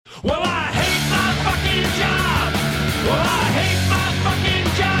Well, I hate my fucking job. Well, I hate my fucking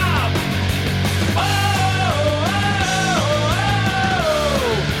job. Oh, oh,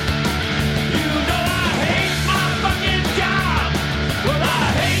 oh. You know I hate my fucking job. Well, I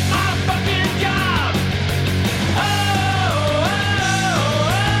hate my fucking job. Oh, oh,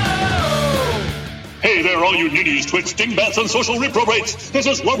 oh. Hey there, all you ninnies, twits, dingbats, and social reprobates. This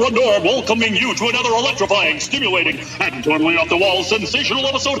is Reverend Norm welcoming you to another electrifying, stimulating, and totally off-the-wall sensational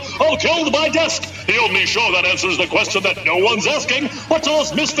episode of Killed by Desk, the only show that answers the question that no one's asking: what do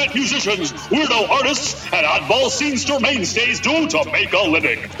us misfit musicians, weirdo artists, and oddball scenester mainstays do to make a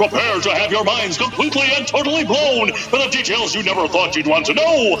living? Prepare to have your minds completely and totally blown by the details you never thought you'd want to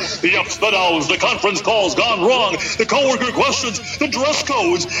know. The ups, the downs, the conference calls gone wrong, the coworker questions, the dress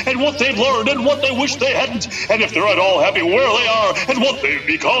codes, and what they've learned and what they wish they hadn't, and if they're at all happy where they are and what they've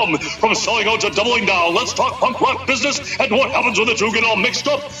become. From selling out to doubling down, let's talk punk rock business and what happens when the two get all mixed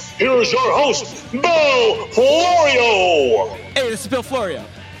up. Here's your host, Bill Florio. Hey, this is Bill Florio.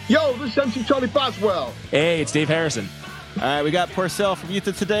 Yo, this is MC Charlie Boswell. Hey, it's Dave Harrison. All right, we got Porcell from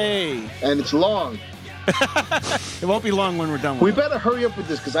Utah today. And it's long. It won't be long when we're done with We it. better hurry up with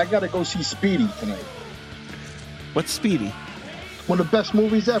this because I got to go see Speedy tonight. What's Speedy? One of the best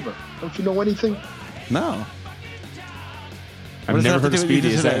movies ever. Don't you know anything? No. I've does that never have heard to of do with Speedy.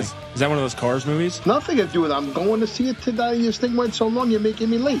 you Is today? that one of those Cars movies? Nothing to do with it. I'm going to see it today. This thing went so long, you're making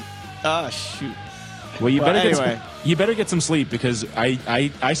me late. Oh, shoot. Well, you better anyway. you better get some sleep because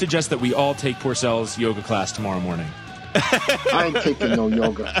I suggest that we all take Porcell's yoga class tomorrow morning. I ain't taking no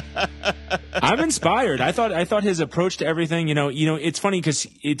yoga. I'm inspired. I thought his approach to everything, you know, it's funny because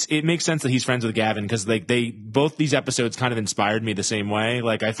it makes sense that he's friends with Gavin because like both these episodes kind of inspired me the same way.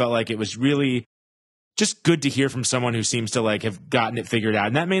 Like I felt like it was really just good to hear from someone who seems to like have gotten it figured out.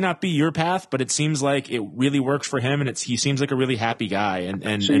 And that may not be your path, but it seems like it really works for him, and he seems like a really happy guy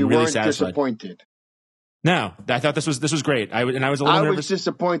and So you really weren't satisfied. disappointed? No, I thought this was great. I was a little I nervous. was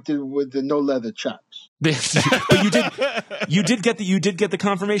disappointed with the no leather chaps. But you did get the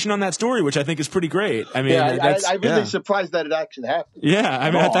confirmation on that story, which I think is pretty great. I mean, I really surprised that it actually happened. yeah.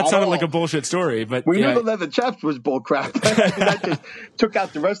 I mean, No, that at sounded all. like a bullshit story, but We yeah. knew the leather chaps was bullcrap. That just took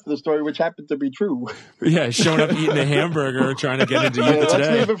out the rest of the story, which happened to be true. Yeah, showing up eating a hamburger, trying to get into Hey, Utah let's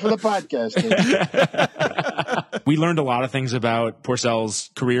today. leave it for the podcast. Dave. We learned a lot of things about Porcell's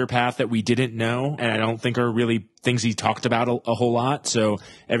career path that we didn't know, and I don't think are really things he talked about a whole lot. So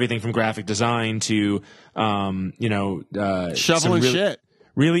everything from graphic design to, Shoveling shit.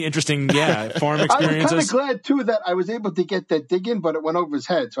 really interesting, farm I was kind of experiences. glad, too, that I was able to get that dig in, but it went over his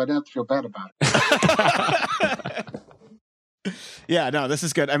head, so I didn't have to feel bad about it. Yeah, no, this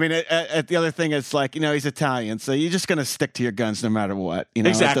is good. I mean, the other thing is like, he's Italian, so you're just going to stick to your guns no matter what. It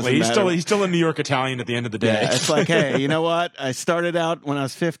Exactly. doesn't He's matter. still a New York Italian at the end of the day. Yeah, it's like, hey, you know what? I started out when I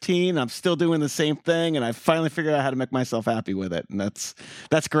was 15. I'm still doing the same thing, and I finally figured out how to make myself happy with it, and that's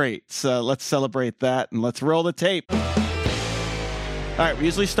great. So let's celebrate that, and let's roll the tape. All right, we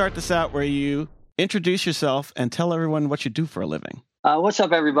usually start this out where you introduce yourself and tell everyone what you do for a living. What's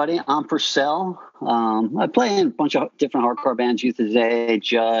up, everybody? I'm Purcell. I play in a bunch of different hardcore bands, Youth Today,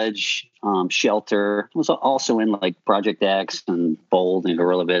 Judge, Shelter. I was also in like Project X and Bold and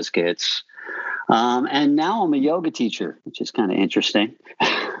Gorilla Biscuits. And now I'm a yoga teacher, which is kind of interesting.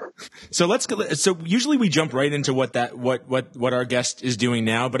 So let's go. So usually we jump right into what our guest is doing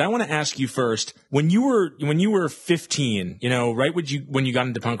now, but I want to ask you first, when you were 15, right when you got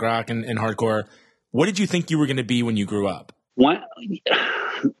into punk rock and hardcore, what did you think you were going to be when you grew up?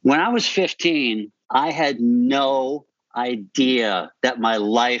 When I was 15, I had no idea that my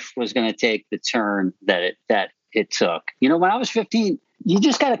life was going to take the turn that it took. When I was 15, you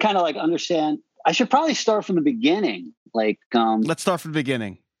just got to kind of like understand. I should probably start from the beginning. Like, Let's start from the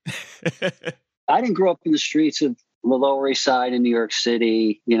beginning. I didn't grow up in the streets of the Lower East Side in New York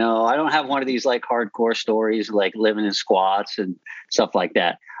City. I don't have one of these like hardcore stories like living in squats and stuff like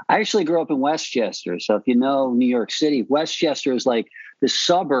that. I actually grew up in Westchester. So if you know New York City, Westchester is like the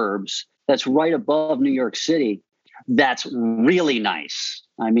suburbs that's right above New York City. That's really nice.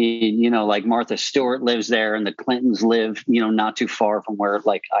 I mean, like Martha Stewart lives there and the Clintons live, not too far from where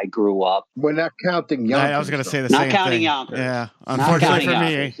like I grew up. We're not counting Yonkers. I was going to say the Not same counting thing. Yonkers. Yeah, Not unfortunately for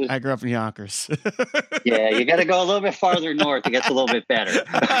counting me, Yonkers. I grew up in Yonkers. Yeah, you got to go a little bit farther north. It gets a little bit better.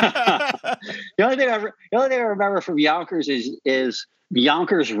 The only thing I remember from Yonkers is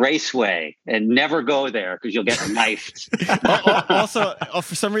Yonkers Raceway, and never go there because you'll get knifed. Also,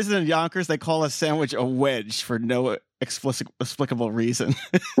 for some reason in Yonkers, they call a sandwich a wedge for no explicable reason.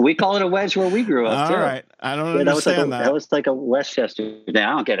 We call it a wedge where we grew up, All too. right. I don't Yeah, understand that was like a Westchester. I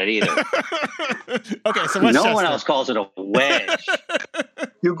don't get it either. Okay, so Westchester. No one else calls it a wedge.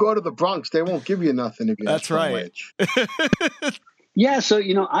 You go to the Bronx, they won't give you nothing if you That's ask for a right. wedge. Yeah, so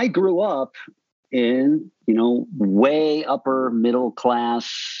I grew up in way upper middle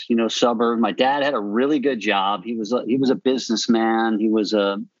class suburb. My dad had a really good job. He was a businessman.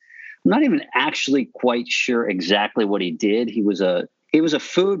 I'm not even actually quite sure exactly what he did. He was a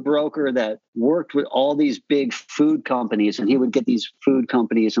food broker that worked with all these big food companies, and he would get these food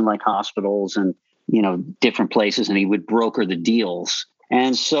companies in like hospitals and different places, and he would broker the deals.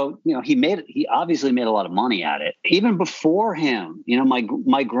 And so, he obviously made a lot of money at it. Even before him,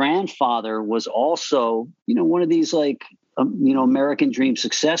 my grandfather was also, one of these like, American dream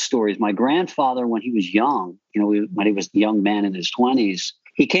success stories. My grandfather, when he was young, when he was a young man in his 20s,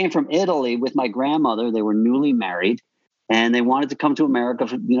 he came from Italy with my grandmother. They were newly married and they wanted to come to America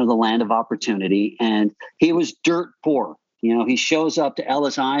for, the land of opportunity. And he was dirt poor. He shows up to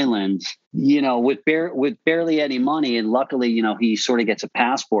Ellis Island, with barely any money. And luckily, he sort of gets a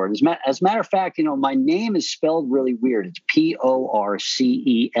passport. As a matter of fact, my name is spelled really weird. It's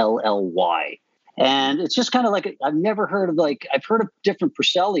Porcelly. And it's just kind of like, I've never heard of I've heard of different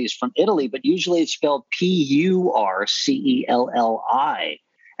Porcellis from Italy, but usually it's spelled Purcelli.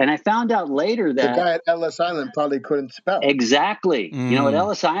 And I found out later that the guy at Ellis Island probably couldn't spell. Exactly. At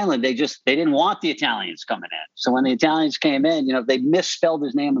Ellis Island, they didn't want the Italians coming in. So when the Italians came in, they misspelled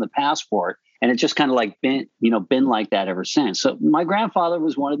his name on the passport, and it just kind of like been like that ever since. So my grandfather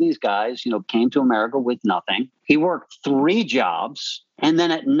was one of these guys, came to America with nothing. He worked 3 jobs, and then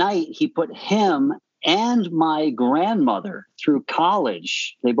at night he put him and my grandmother through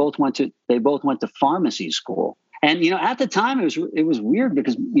college. They both went to pharmacy school. And, at the time it was weird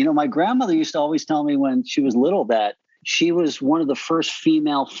because, my grandmother used to always tell me when she was little that she was one of the first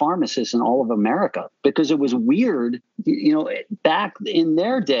female pharmacists in all of America, because it was weird, back in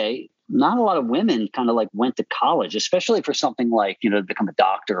their day. Not a lot of women kind of like went to college, especially for something like, to become a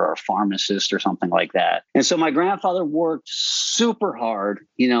doctor or a pharmacist or something like that. And so my grandfather worked super hard,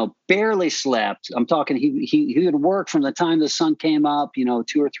 barely slept. I'm talking, he would work from the time the sun came up, 2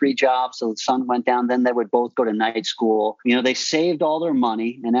 or 3 jobs. So the sun went down, then they would both go to night school. They saved all their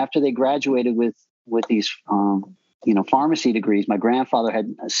money. And after they graduated with these, pharmacy degrees, my grandfather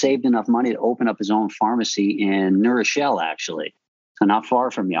had saved enough money to open up his own pharmacy in New Rochelle, actually. So not far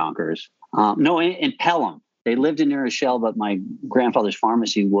from Yonkers. In Pelham. They lived in New Rochelle, but my grandfather's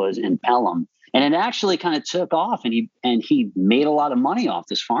pharmacy was in Pelham. And it actually kind of took off, and he made a lot of money off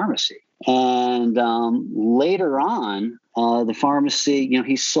this pharmacy. And later on, the pharmacy,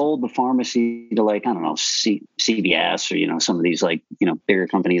 he sold the pharmacy to CVS or, some of these bigger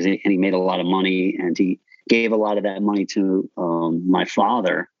companies, and he made a lot of money, and he gave a lot of that money to my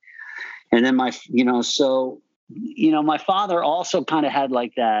father. And then my father also kind of had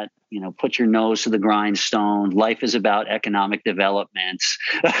like that, put your nose to the grindstone. Life is about economic development.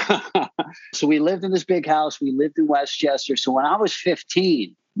 So we lived in this big house. We lived in Westchester. So when I was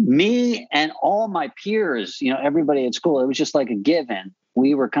 15, me and all my peers, everybody at school, it was just like a given.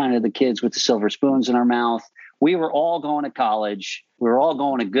 We were kind of the kids with the silver spoons in our mouth. We were all going to college. We were all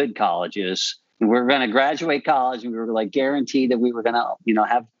going to good colleges. And we were going to graduate college, and we were like guaranteed that we were going to,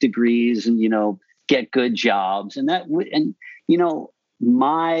 have degrees and, get good jobs. And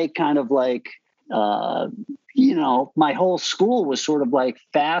my kind of like, my whole school was sort of like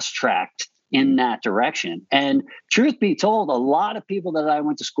fast tracked in that direction. And truth be told, a lot of people that I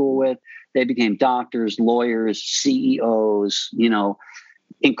went to school with, they became doctors, lawyers, CEOs,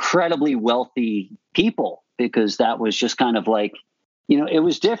 incredibly wealthy people, because that was just kind of like, it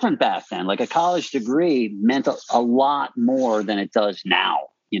was different back then. Like a college degree meant a lot more than it does now.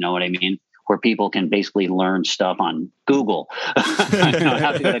 You know what I mean? Where people can basically learn stuff on Google.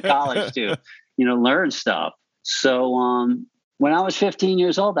 Have to go to college to, learn stuff. So when I was 15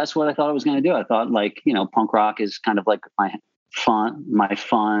 years old, that's what I thought I was going to do. I thought punk rock is kind of like my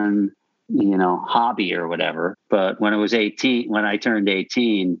fun, hobby or whatever. But when I turned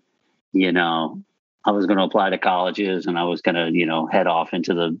 18, I was going to apply to colleges, and I was going to, head off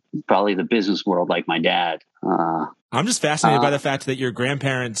into probably the business world like my dad. I'm just fascinated by the fact that your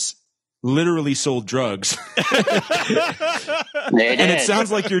grandparents literally sold drugs. And it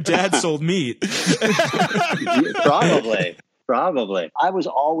sounds like your dad sold meat. Probably. I was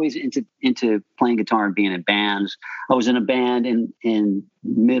always into playing guitar and being in bands. I was in a band in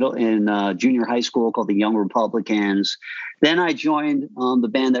junior high school called the Young Republicans. Then I joined the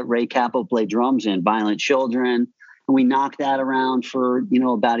band that Ray Cappo played drums in, Violent Children. And We knocked that around for,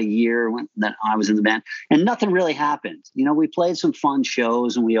 about a year when that I was in the band, and nothing really happened. We played some fun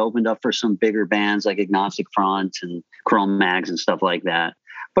shows and we opened up for some bigger bands like Agnostic Front and Cro-Mags and stuff like that.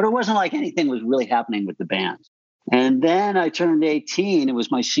 But it wasn't like anything was really happening with the band. And then I turned 18. It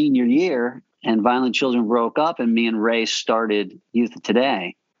was my senior year, and Violent Children broke up, and me and Ray started Youth of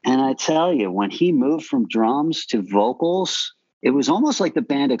Today. And I tell you, when he moved from drums to vocals, it was almost like the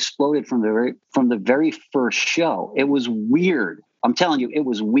band exploded from the very first show. It was weird. I'm telling you, it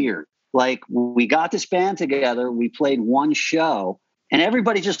was weird. Like, we got this band together, we played one show, and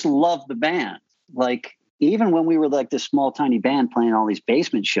everybody just loved the band. Like, even when we were like this small, tiny band playing all these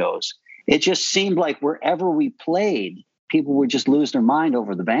basement shows, it just seemed like wherever we played, people would just lose their mind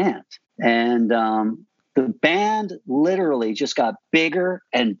over the band. And the band literally just got bigger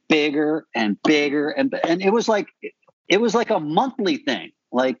and bigger and bigger. And it was like a monthly thing.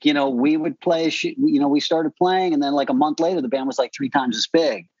 Like, we would play, we started playing, and then like a month later, the band was like 3 times as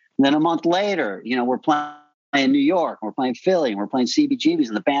big. And then a month later, we're playing New York, we're playing Philly, and we're playing CBGBs,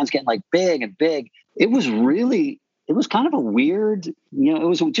 and the band's getting like big and big. It was kind of a weird, it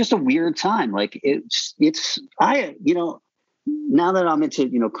was just a weird time. Like now that I'm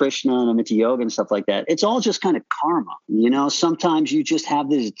into, Krishna and I'm into yoga and stuff like that, it's all just kind of karma. Sometimes you just have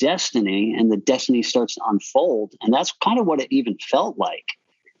this destiny, and the destiny starts to unfold. And that's kind of what it even felt like.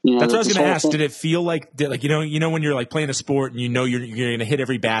 That's what I was going to ask. Did it feel like when you're like playing a sport and you're going to hit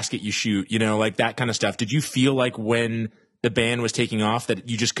every basket you shoot, like that kind of stuff. Did you feel like when the band was taking off that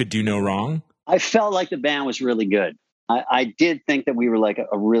you just could do no wrong? I felt like the band was really good. I did think that we were like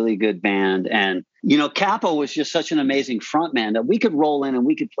a really good band. And, Capo was just such an amazing frontman that we could roll in and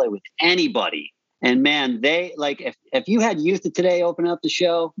we could play with anybody. And man, they like, if you had Youth of Today open up the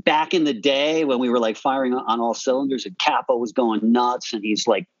show back in the day when we were like firing on all cylinders and Capo was going nuts and he's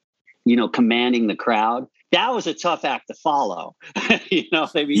like, commanding the crowd, that was a tough act to follow.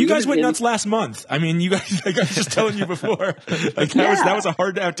 You guys went nuts last month. I mean, you guys, like I was just telling you before, like that was a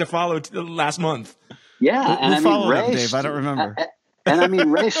hard act to follow last month. Yeah. And Ray, Dave, I don't remember.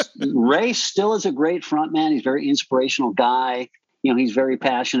 Ray still is a great front man. He's a very inspirational guy. He's very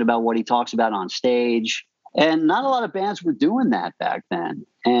passionate about what he talks about on stage. And not a lot of bands were doing that back then.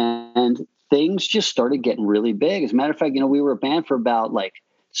 And things just started getting really big. As a matter of fact, we were a band for about like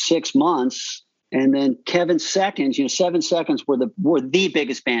 6 months. And then Kevin Seconds, 7 Seconds were the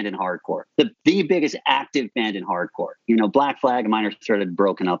biggest band in hardcore, the biggest active band in hardcore. Black Flag and Minor Threat had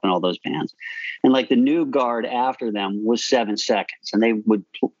broken up and all those bands. And like the new guard after them was 7 Seconds. And they would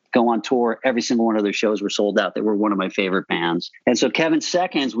go on tour. Every single one of their shows were sold out. They were one of my favorite bands. And so Kevin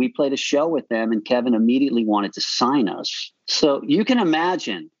Seconds, we played a show with them, and Kevin immediately wanted to sign us. So you can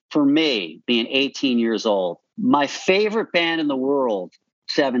imagine, for me, being 18 years old, my favorite band in the world,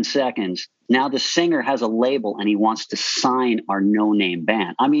 7 Seconds, now the singer has a label and he wants to sign our no-name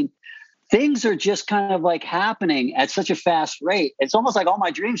band. I mean, things are just kind of like happening at such a fast rate. It's almost like all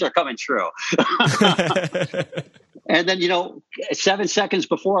my dreams are coming true. And then, 7 Seconds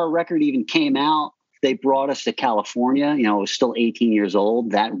before our record even came out, they brought us to California. I was still 18 years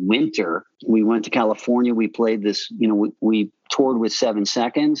old. That winter, we went to California. We played this, we toured with 7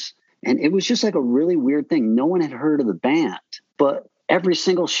 Seconds. And it was just like a really weird thing. No one had heard of the band, but every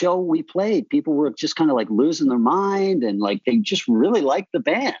single show we played, people were just kind of like losing their mind, and like they just really liked the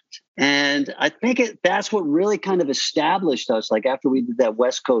band. And I think that's what really kind of established us. Like after we did that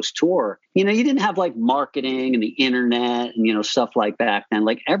West Coast tour, you didn't have like marketing and the internet and, stuff like back then.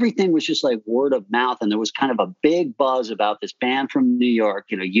 Like everything was just like word of mouth. And there was kind of a big buzz about this band from New York,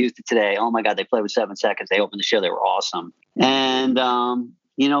 Youth of Today. Oh my God, they played with 7 Seconds. They opened the show. They were awesome. And,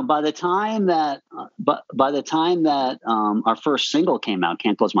 by the time that our first single came out,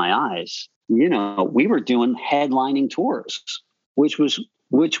 Can't Close My Eyes, we were doing headlining tours, which was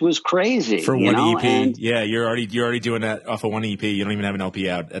crazy for one EP. And, yeah, you're already doing that off of one EP. You don't even have an LP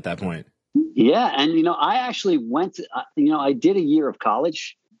out at that point. Yeah, and I actually went. I did a year of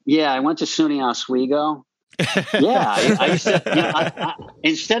college. Yeah, I went to SUNY Oswego. Yeah, I used to.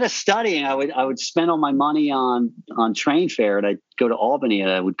 Instead of studying, I would spend all my money on train fare, and I'd go to Albany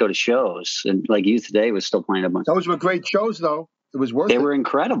and I would go to shows. And like Youth Today was still playing a bunch. Those were great shows, though. It was worth it. They were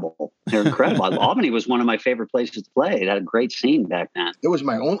incredible. They're incredible. Albany was one of my favorite places to play. It had a great scene back then. It was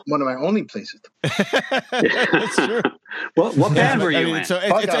one of my only places. That's true. What band were you in? So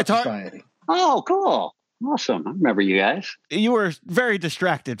it's hard. Oh, cool. Awesome. I remember you guys. You were very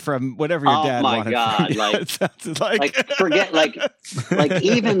distracted from whatever your dad wanted. Oh my God. Like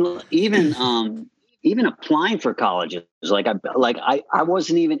even applying for colleges, I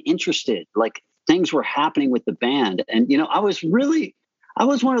wasn't even interested. Like things were happening with the band. And, I was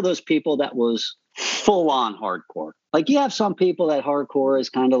one of those people that was full on hardcore. Like you have some people that hardcore is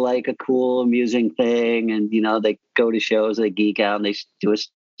kind of like a cool, amusing thing. And, you know, they go to shows, they geek out and they do a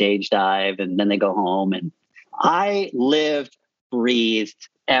stage dive and then they go home. And I lived, breathed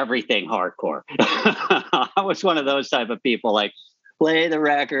everything hardcore. I was one of those type of people, like play the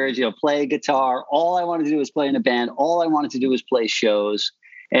records, you know, play guitar. All I wanted to do was play in a band. All I wanted to do was play shows.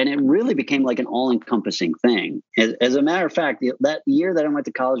 And it really became like an all-encompassing thing. As a matter of fact, that year that I went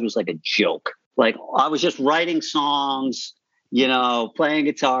to college was like a joke. Like I was just writing songs, you know, playing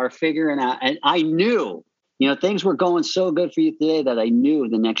guitar, figuring out. And I knew, you know, things were going so good for you today that I knew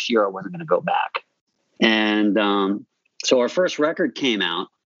the next year I wasn't going to go back. And so our first record came out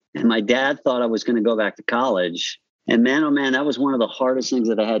and my dad thought I was going to go back to college. And man, oh man, that was one of the hardest things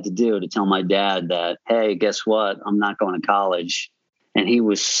that I had to do, to tell my dad that, hey, guess what? I'm not going to college. And he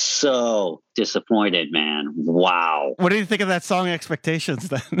was so disappointed, man. Wow. What do you think of that song Expectations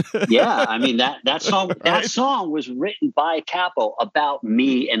then? Yeah, I mean that song Right. that song was written by Capo about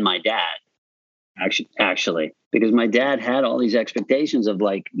me and my dad. Actually, because my dad had all these expectations of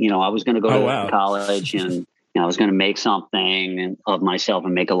like, you know, I was going to go to college and you know, I was going to make something of myself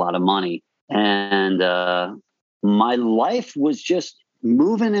and make a lot of money. And my life was just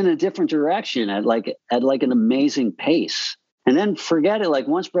moving in a different direction at an amazing pace. And then forget it, like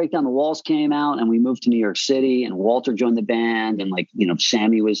once Break Down the Walls came out and we moved to New York City and Walter joined the band and like, you know,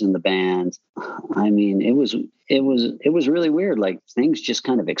 Sammy was in the band. I mean, it was really weird. Like things just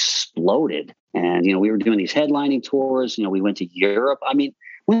kind of exploded. And, you know, we were doing these headlining tours, you know, we went to Europe. I mean,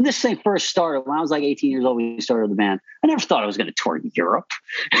 when this thing first started, when I was like 18 years old, we started the band. I never thought I was going to tour Europe.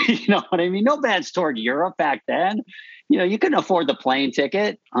 You know what I mean? No bands toured Europe back then. You know, you couldn't afford the plane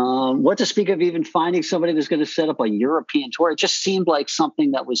ticket. What to speak of even finding somebody that's going to set up a European tour? It just seemed like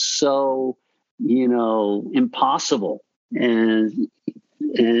something that was so, you know, impossible. And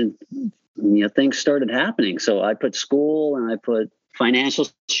you know, things started happening. So I put school and I put financial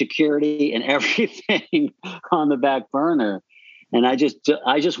security and everything on the back burner. And I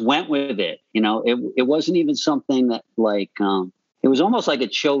just went with it. You know, it wasn't even something that like, it was almost like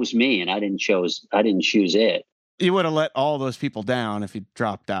it chose me and I didn't choose it. You would have let all those people down if you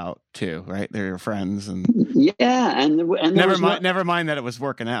dropped out too, right? They're your friends, and yeah, and never mind that it was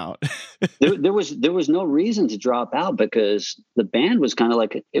working out. there was no reason to drop out because the band was kind of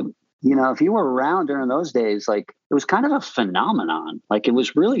like, you know, if you were around during those days, like it was kind of a phenomenon. Like it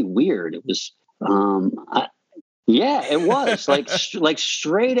was really weird. It was, yeah, it was like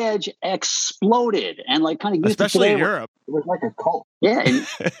straight edge exploded and like kind of especially in Europe. It was like a cult. Yeah,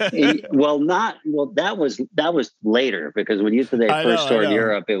 that was later because when Youth Today first toured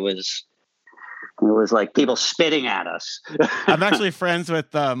Europe, it was like people spitting at us. I'm actually friends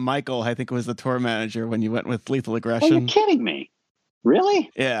with Michael. I think was the tour manager when you went with Lethal Aggression. Are you kidding me?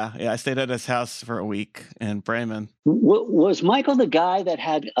 Really? Yeah. I stayed at his house for a week in Bremen. Was Michael the guy that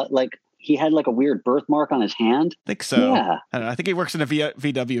had he had like a weird birthmark on his hand? I think so. Yeah. I don't know. I think he works in a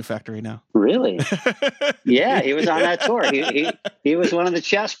VW factory now. Really? Yeah, he was on that tour. He was one of the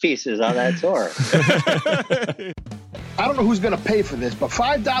chess pieces on that tour. I don't know who's going to pay for this, but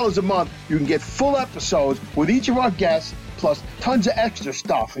 $5 a month, you can get full episodes with each of our guests, plus tons of extra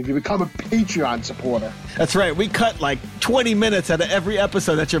stuff if you become a Patreon supporter. That's right. We cut like 20 minutes out of every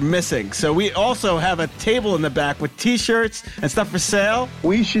episode that you're missing. So we also have a table in the back with T-shirts and stuff for sale.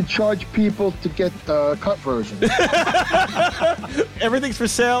 We should charge people to get the cut version. Everything's for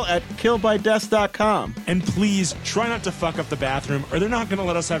sale at killbydeath.com. And please try not to fuck up the bathroom or they're not going to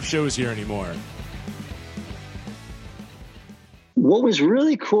let us have shows here anymore. What was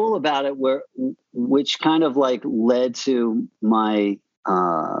really cool about it, which kind of like led to my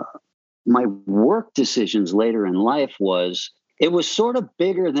my work decisions later in life, was it was sort of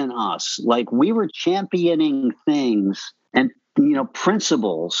bigger than us. Like we were championing things and, you know,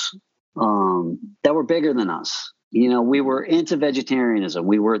 principles that were bigger than us. You know, we were into vegetarianism.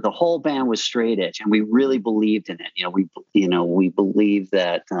 The whole band was straight edge, and we really believed in it. We believed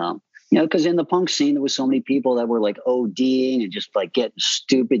that. You know, because in the punk scene, there was so many people that were like ODing and just like getting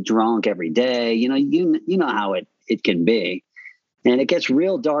stupid drunk every day. You know how it can be. And it gets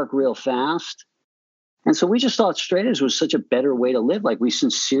real dark real fast. And so we just thought straight edge was such a better way to live. Like we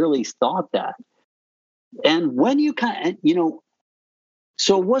sincerely thought that. And when you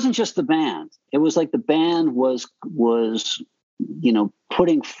so it wasn't just the band. It was like the band was, you know,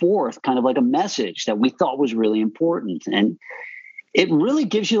 putting forth kind of like a message that we thought was really important. And it really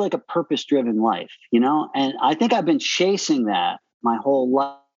gives you like a purpose-driven life, you know? And I think I've been chasing that my whole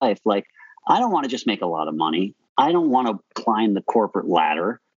life. Like, I don't want to just make a lot of money. I don't want to climb the corporate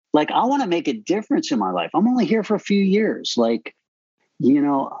ladder. Like, I want to make a difference in my life. I'm only here for a few years. Like, you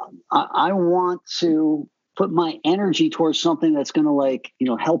know, I want to put my energy towards something that's going to like, you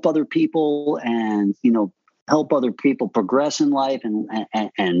know, help other people and, you know, help other people progress in life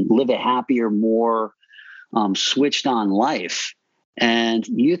and live a happier, more switched on life. And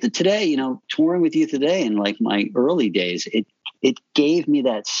Youth of Today, you know, touring with Youth of Today in like my early days, it gave me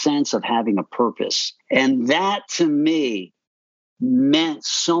that sense of having a purpose. And that to me meant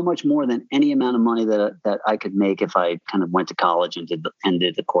so much more than any amount of money that I could make if I kind of went to college and did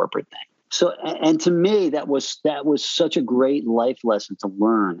the corporate thing. So, and to me, that was such a great life lesson to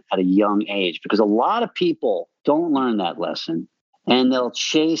learn at a young age, because a lot of people don't learn that lesson and they'll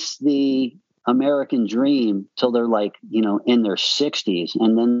chase the American dream till they're like, you know, in their 60s,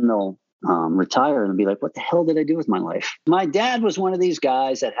 and then they'll retire and be like, what the hell did I do with my life? My dad was one of these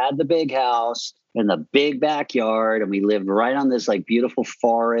guys that had the big house and the big backyard, and we lived right on this like beautiful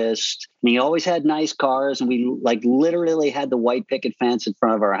forest, and he always had nice cars, and we like literally had the white picket fence in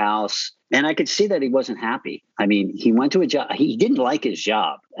front of our house. And I could see that he wasn't happy. I mean, he went to a job. He didn't like his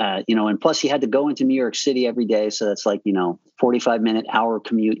job, you know, and plus he had to go into New York City every day. So that's like, you know, 45-minute hour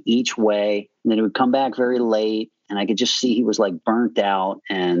commute each way. And then he would come back very late. And I could just see he was like burnt out.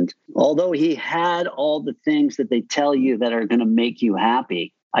 And although he had all the things that they tell you that are going to make you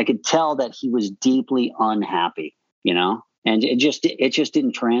happy, I could tell that he was deeply unhappy, you know? And it just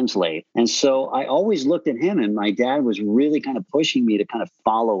didn't translate. And so I always looked at him, and my dad was really kind of pushing me to kind of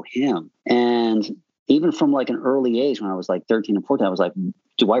follow him. And even from like an early age, when I was like 13 and 14, I was like,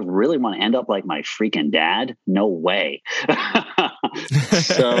 do I really want to end up like my freaking dad? No way.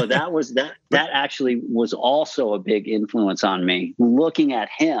 So that actually was also a big influence on me, looking at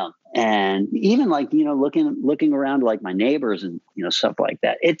him. And even like, you know, looking around like my neighbors and, you know, stuff like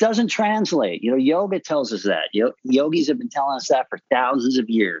that. It doesn't translate. You know, yoga tells us that. Yogis have been telling us that for thousands of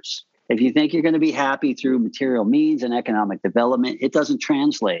years. If you think you're going to be happy through material means and economic development, it doesn't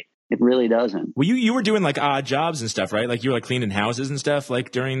translate. It really doesn't. Well, you were doing like odd jobs and stuff, right? Like you were like cleaning houses and stuff,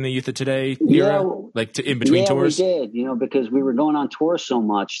 like during the Youth of Today era, like in between tours. Yeah, we did, you know, because we were going on tour so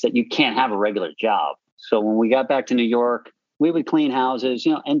much that you can't have a regular job. So when we got back to New York, we would clean houses,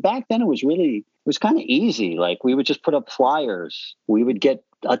 you know, and back then it was kind of easy. Like we would just put up flyers. We would get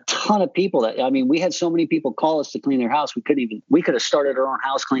a ton of people we had so many people call us to clean their house. We could have started our own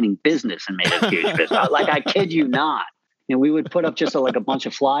house cleaning business and made a huge business. Like I kid you not. And we would put up just like a bunch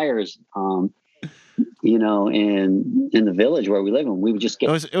of flyers, you know, in the village where we live in. We would just get.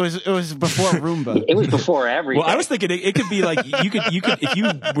 It was before Roomba. It was before everything. Well, I was thinking it could be like you could if you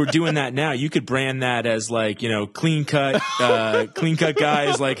were doing that now, you could brand that as like, you know, clean cut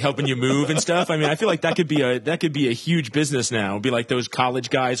guys like helping you move and stuff. I mean, I feel like that could be a huge business now. It'd be like those college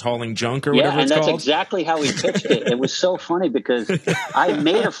guys hauling junk or whatever it's called. Yeah, and that's exactly how we pitched it. It was so funny because I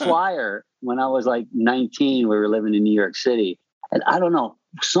made a flyer when I was like 19. We were living in New York City, and I don't know.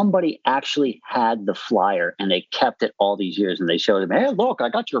 Somebody actually had the flyer and they kept it all these years, and they showed him, hey, look, I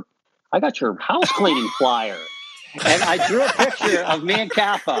got your house cleaning flyer. And I drew a picture of me and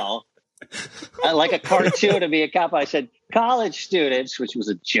Capo, like a cartoon of me and Capo. I said, college students, which was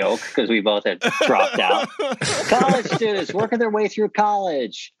a joke because we both had dropped out. College students working their way through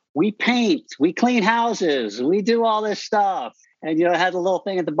college. We paint, we clean houses, we do all this stuff. And, you know, it had a little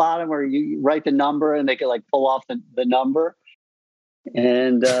thing at the bottom where you write the number and they could like pull off the number.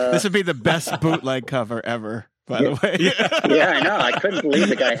 And this would be the best bootleg cover ever, by the way. Yeah, I know. I couldn't believe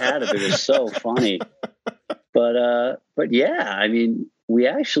the guy had it. It was so funny. But yeah, I mean, we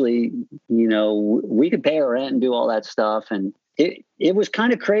actually, you know, we could pay our rent and do all that stuff. And it was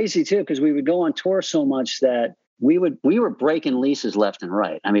kind of crazy too, because we would go on tour so much that we were breaking leases left and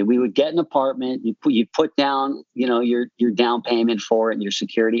right. I mean, we would get an apartment, you put down, you know, your down payment for it and your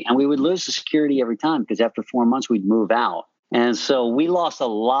security, and we would lose the security every time because after 4 months we'd move out. And so we lost a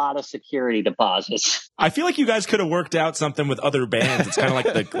lot of security deposits. I feel like you guys could have worked out something with other bands. It's kind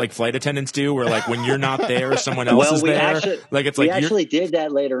of like flight attendants do, where like when you're not there, someone else is there. We actually did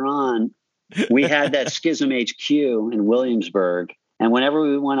that later on. We had that Schism HQ in Williamsburg. And whenever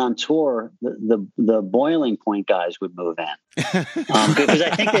we went on tour, the Boiling Point guys would move in because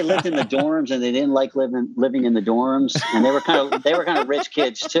I think they lived in the dorms and they didn't like living in the dorms, and they were kind of rich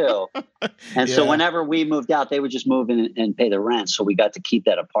kids too. And so whenever we moved out, they would just move in and pay the rent. So we got to keep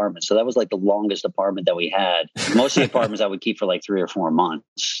that apartment. So that was like the longest apartment that we had. Most of the apartments I would keep for like 3 or 4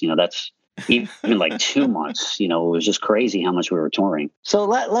 months. You know, that's even like 2 months. You know, it was just crazy how much we were touring. So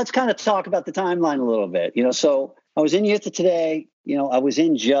let's kind of talk about the timeline a little bit. You know, so I was in Youth of Today. You know, I was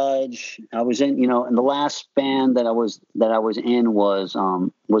in Judge. I was in, you know, and the last band that I was in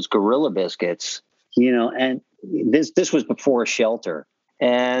was Gorilla Biscuits. You know, and this was before Shelter.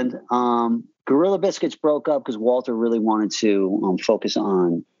 And Gorilla Biscuits broke up because Walter really wanted to focus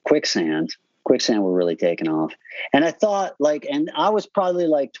on Quicksand. Quicksand were really taking off. And I thought and I was probably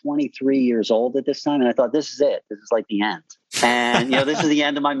like 23 years old at this time. And I thought, this is it. This is like the end. And, this is the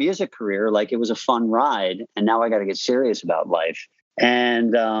end of my music career. Like, it was a fun ride. And now I got to get serious about life.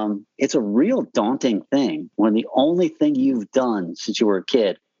 And it's a real daunting thing when the only thing you've done since you were a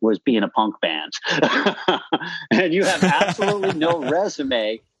kid was be in a punk band. And you have absolutely no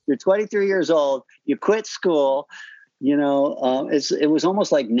resume. You're 23 years old. You quit school. It was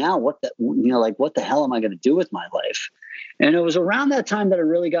almost like, now what the hell am I going to do with my life? And it was around that time that I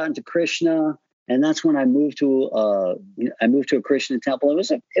really got into Krishna. And that's when I moved to a Krishna temple.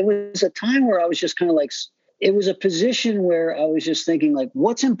 It was a time where I was just kind of like, it was a position where I was just thinking, like,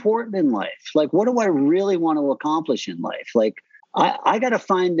 what's important in life? Like, what do I really want to accomplish in life? Like, I got to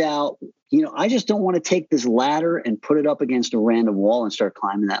find out, I just don't want to take this ladder and put it up against a random wall and start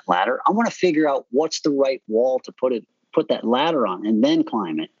climbing that ladder. I want to figure out what's the right wall to put that ladder on and then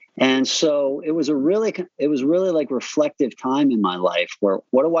climb it. And so it was really like reflective time in my life where,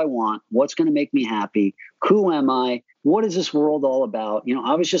 what do I want? What's going to make me happy? Who am I? What is this world all about?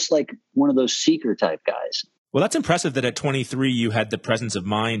 I was just like one of those seeker type guys. Well, that's impressive that at 23, you had the presence of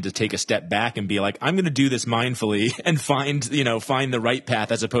mind to take a step back and be like, I'm going to do this mindfully and find the right path,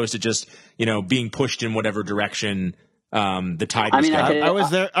 as opposed to just, being pushed in whatever direction the tide was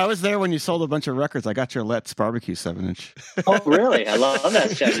going. I was there when you sold a bunch of records. I got your Let's Barbecue 7-inch. Oh, really? I love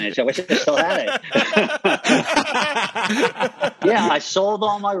that 7-inch. I wish I still had it. Yeah, I sold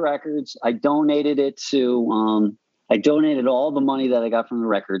all my records. I donated it to, I donated all the money that I got from the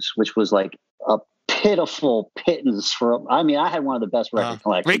records, which was like a pitiful pittance I had one of the best record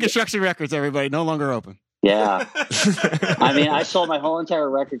collections. Reconstruction Records, everybody, no longer open. Yeah. I sold my whole entire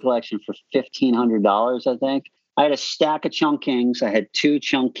record collection for $1,500, I think. I had a stack of Chungkings. I had 2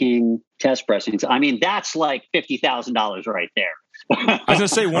 Chungking test pressings. That's like $50,000 right there. I was going to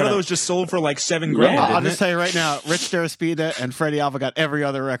say, one of those just sold for like $7,000. Yeah. I'll just tell you right now, Rich Deraspita and Freddie Alva got every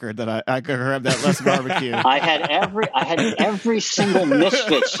other record that I could grab that Let's Barbecue. I had every single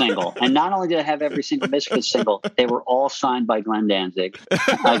Misfits single. And not only did I have every single Misfits single, they were all signed by Glenn Danzig.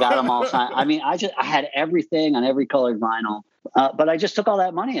 I got them all signed. I had everything on every colored vinyl. But I just took all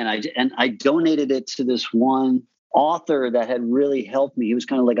that money and I donated it to this one author that had really helped me. He was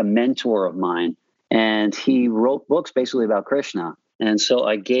kind of like a mentor of mine. And he wrote books basically about Krishna. And so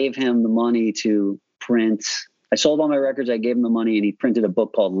I gave him the money to print. I sold all my records. I gave him the money and he printed a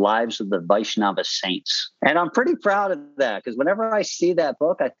book called Lives of the Vaishnava Saints. And I'm pretty proud of that because whenever I see that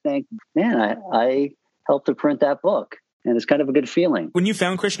book, I think, man, I helped to print that book. And it's kind of a good feeling. When you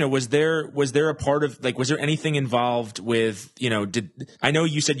found Krishna, was there a part of, like, was there anything involved with, I know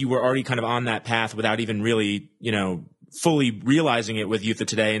you said you were already kind of on that path without even really, fully realizing it with Youth of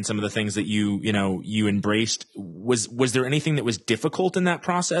Today and some of the things that you embraced. Was there anything that was difficult in that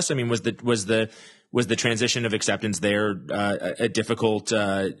process? I mean, was the transition of acceptance there a difficult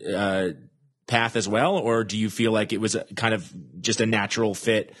path as well, or do you feel like it was kind of just a natural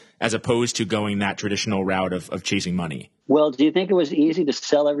fit as opposed to going that traditional route of chasing money? Well, do you think it was easy to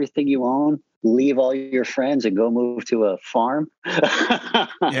sell everything you own, leave all your friends, and go move to a farm? Yeah,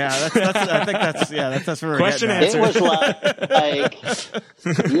 I think that's where we're question getting at. answered. It was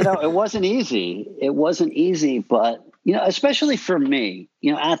like it wasn't easy. It wasn't easy, but especially for me,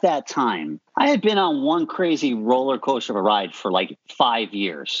 at that time, I had been on one crazy roller coaster of a ride for like 5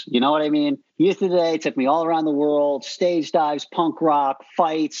 years. You know what I mean? Youth Today took me all around the world, stage dives, punk rock,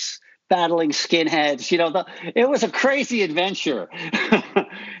 fights, battling skinheads. It was a crazy adventure.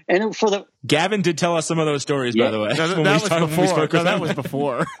 And Gavin did tell us some of those stories, by the way. That was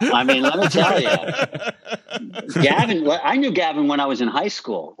before. I mean, let me tell you, Gavin. I knew Gavin when I was in high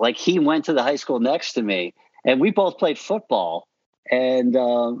school. Like, he went to the high school next to me, and we both played football. And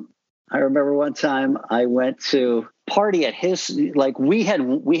I remember one time I went to party at his. Like, we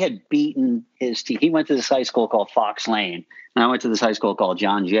had beaten his team. He went to this high school called Fox Lane, and I went to this high school called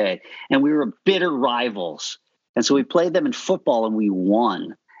John Jay, and we were bitter rivals. And so we played them in football, and we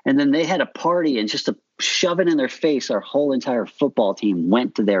won. And then they had a party, and just to shove it in their face, our whole entire football team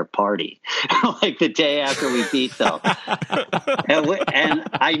went to their party, like the day after we beat them. And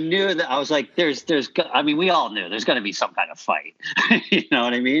I knew that I was like, we all knew there's going to be some kind of fight. You know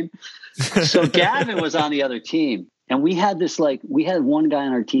what I mean? So Gavin was on the other team. And we had one guy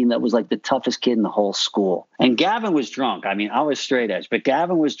on our team that was like the toughest kid in the whole school. And Gavin was drunk. I mean, I was straight edge, but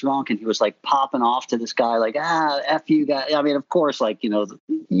Gavin was drunk, and he was like popping off to this guy, like, F you guys. I mean, of course, like, there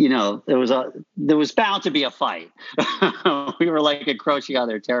was bound to be a fight. We were like encroaching on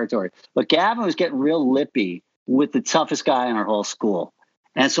their territory. But Gavin was getting real lippy with the toughest guy in our whole school.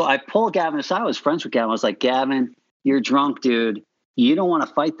 And so I pulled Gavin aside. I was friends with Gavin. I was like, Gavin, you're drunk, dude. you don't want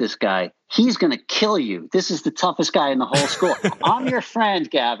to fight this guy. He's going to kill you. This is the toughest guy in the whole school. I'm your friend,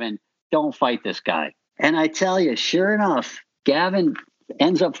 Gavin. Don't fight this guy. And I tell you, sure enough, Gavin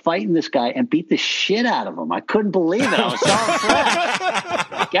ends up fighting this guy and beat the shit out of him. I couldn't believe it. I was so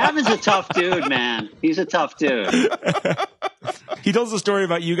impressed. Gavin's a tough dude, man. He's a tough dude. He tells the story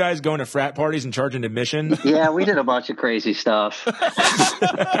about you guys going to frat parties and charging admission. Yeah, we did a bunch of crazy stuff.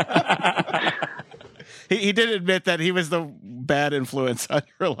 He did admit that he was the bad influence on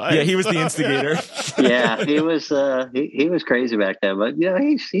your life. Yeah, he was the instigator. Yeah, he was crazy back then, but yeah,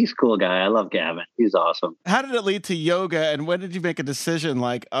 he's a cool guy. I love Gavin. He's awesome. How did it lead to yoga, and when did you make a decision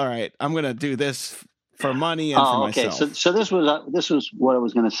like, all right, I'm going to do this for money and for myself? Okay. So this was what I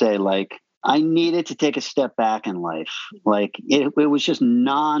was going to say. Like, I needed to take a step back in life. Like it was just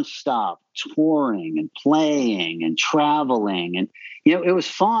nonstop touring and playing and traveling. And, it was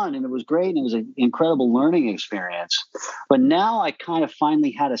fun and it was great. And it was an incredible learning experience. But now I kind of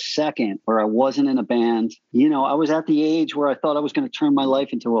finally had a second where I wasn't in a band. I was at the age where I thought I was going to turn my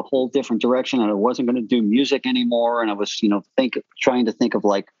life into a whole different direction and I wasn't going to do music anymore. And I was, trying to think of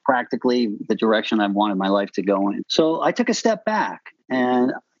like practically the direction I wanted my life to go in. So I took a step back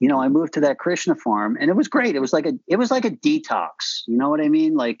and, I moved to that Krishna farm and it was great. It was like a detox. You know what I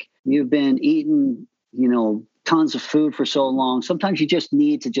mean? Like you've been eating, tons of food for so long. Sometimes you just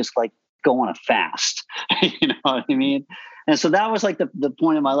need to just like go on a fast. You know what I mean? And so that was like the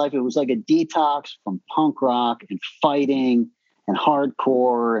point of my life. It was like a detox from punk rock and fighting and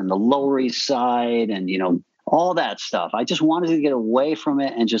hardcore and the Lower East Side and, all that stuff. I just wanted to get away from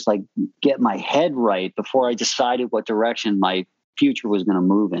it and just like get my head right before I decided what direction my future was going to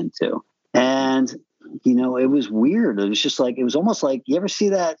move into. And, it was weird. It was just like, it was almost like, you ever see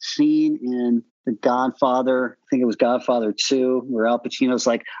that scene in The Godfather? I think it was Godfather 2, where Al Pacino's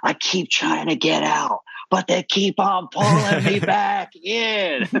like, I keep trying to get out, but they keep on pulling me back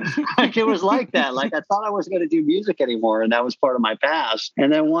in. Like it was like that. Like I thought I wasn't going to do music anymore. And that was part of my past.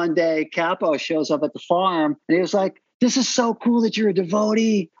 And then one day Capo shows up at the farm and he was like, this is so cool that you're a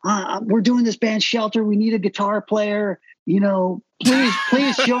devotee. We're doing this band Shelter. We need a guitar player.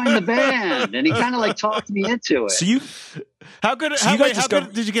 Please join the band. And he kind of like talked me into it. So how good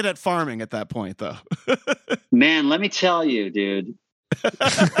did you get at farming at that point though? Man, let me tell you, dude,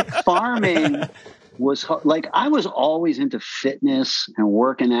 farming was like, I was always into fitness and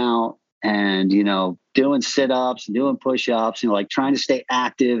working out and, doing sit-ups and doing push-ups, like trying to stay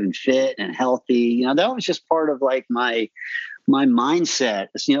active and fit and healthy. That was just part of like my mindset,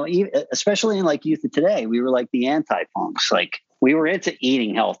 especially in like youth of today. We were like the anti-punks. Like we were into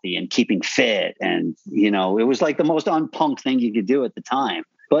eating healthy and keeping fit. And, it was like the most unpunk thing you could do at the time.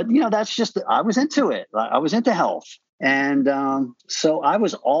 But, that's just, I was into it. I was into health. And so I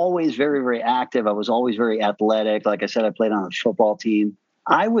was always very, very active. I was always very athletic. Like I said, I played on a football team.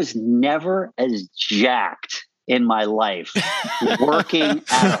 I was never as jacked in my life working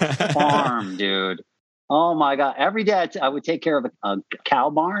at a farm, dude. Oh my God. Every day I would take care of a cow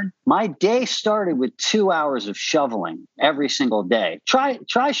barn. My day started with 2 hours of shoveling every single day. Try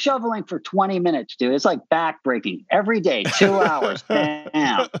shoveling for 20 minutes, dude. It's like backbreaking every day, 2 hours.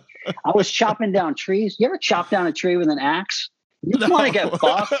 Damn. I was chopping down trees. You ever chop down a tree with an axe? You want to get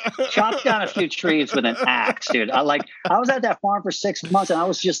buff? Chop down a few trees with an axe, dude. I was at that farm for 6 months and I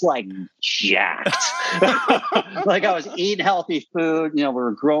was just like jacked. Like I was eating healthy food. We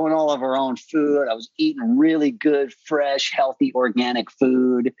were growing all of our own food. I was eating really good, fresh, healthy, organic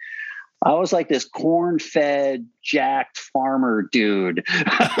food. I was like this corn-fed, jacked farmer dude.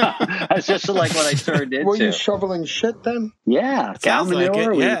 That's just like what I turned into. Were you shoveling shit then? Yeah, cow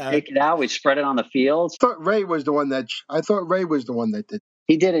manure. Like it, yeah. We'd take it out. We'd spread it on the fields. I thought Ray was the one that did.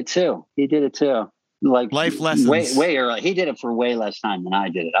 He did it too. Like life lessons. Way early. He did it for way less time than I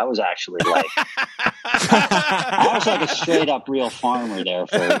did it. I was actually like, I was like a straight up real farmer there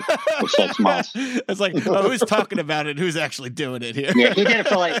for 6 months. It's like, who's talking about it? Who's actually doing it here? Yeah, he did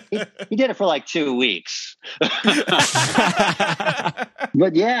it for like 2 weeks. But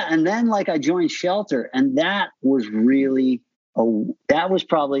yeah, and then like I joined Shelter, and that was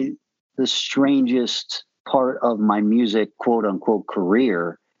probably the strangest part of my music, quote unquote,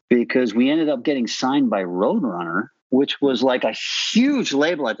 career. Because we ended up getting signed by Roadrunner, which was like a huge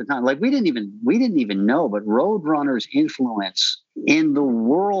label at the time. Like we didn't even know, but Roadrunner's influence in the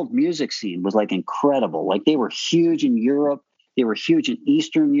world music scene was like incredible. Like they were huge in Europe. They were huge in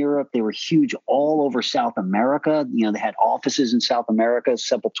Eastern Europe. They were huge all over South America. They had offices in South America.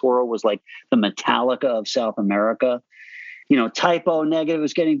 Sepultura was like the Metallica of South America. Typo Negative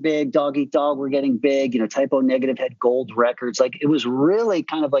was getting big. Dog Eat Dog were getting big. Typo Negative had gold records. Like it was really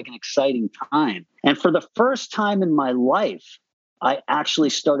kind of like an exciting time. And for the first time in my life, I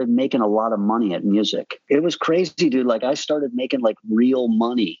actually started making a lot of money at music. It was crazy, dude. Like I started making like real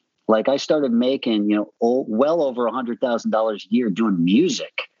money. Like I started making, well over $100,000 a year doing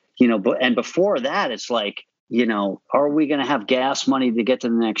music, and before that, it's like, are we going to have gas money to get to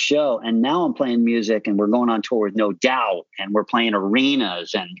the next show? And now I'm playing music and we're going on tour with No Doubt and we're playing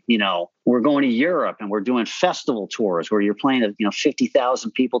arenas and, we're going to Europe and we're doing festival tours where you're playing,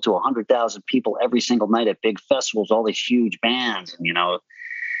 50,000 people to 100,000 people every single night at big festivals, all these huge bands, Yeah.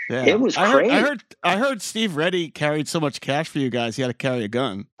 It was crazy. I heard Steve Reddy carried so much cash for you guys, he had to carry a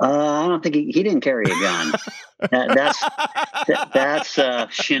gun. I don't think he didn't carry a gun. That's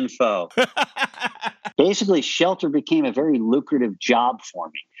Shinfo. Basically, Shelter became a very lucrative job for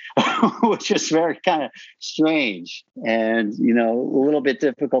me, which is very kind of strange and, a little bit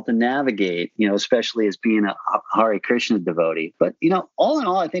difficult to navigate, especially as being a Hare Krishna devotee. But, all in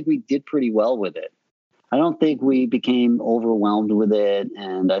all, I think we did pretty well with it. I don't think we became overwhelmed with it.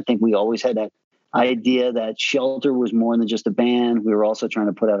 And I think we always had that idea that Shelter was more than just a band. We were also trying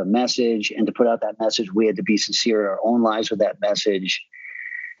to put out a message, and to put out that message, we had to be sincere in our own lives with that message.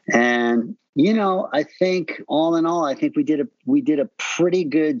 And, I think all in all, I think we did a pretty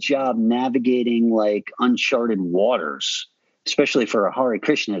good job navigating like uncharted waters, especially for a Hare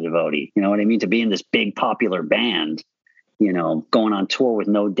Krishna devotee. You know what I mean? To be in this big popular band, going on tour with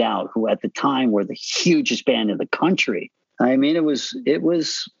No Doubt, who at the time were the hugest band in the country. I mean, it was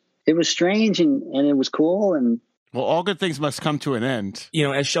strange and it was cool. And well, all good things must come to an end.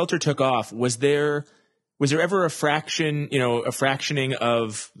 As Shelter took off, was there ever a fractioning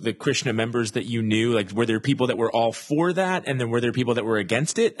of the Krishna members that you knew? Like, were there people that were all for that, and then were there people that were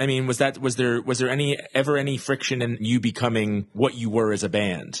against it? I mean, was there ever any friction in you becoming what you were as a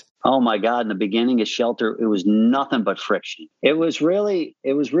band? Oh my God! In the beginning of Shelter, it was nothing but friction. It was really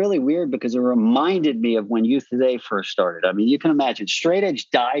weird because it reminded me of when Youth Today first started. I mean, you can imagine Straight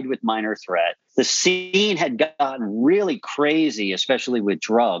Edge died with Minor Threat. The scene had gotten really crazy, especially with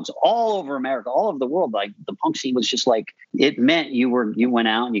drugs all over America, all over the world. Like the punk scene was just like, it meant you went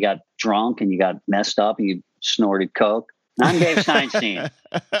out and you got drunk and you got messed up and you snorted coke. I'm Dave Steinstein.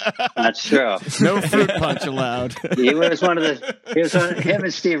 That's true. No fruit punch allowed. Him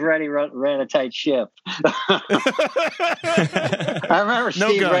and Steve Reddy ran a tight ship. I remember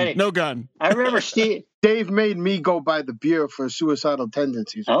Steve Reddy. No gun. I remember Steve. Dave made me go buy the beer for suicidal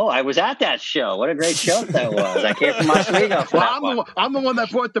tendencies. Oh, I was at that show. What a great show that was. I came from Oswego for that one. I'm the one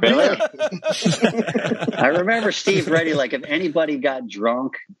that brought the Really? beer. I remember Steve Reddy, like if anybody got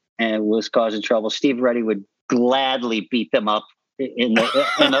drunk and was causing trouble, Steve Reddy would gladly beat them up in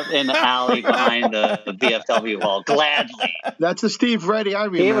the alley behind the VFW hall. Gladly. That's a Steve Reddy I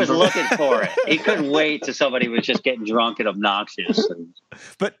remember. He was looking for it. He couldn't wait till somebody was just getting drunk and obnoxious.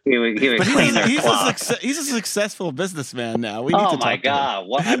 But he would clean their clock. He's a successful businessman now. We need Oh to my talk to him. God!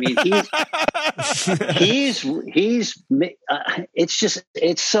 What I mean, he's.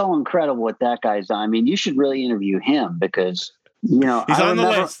 It's so incredible what that guy's done. I mean, you should really interview him because He's on the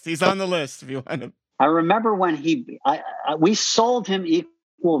list. He's on the list if you want him. I remember when we sold him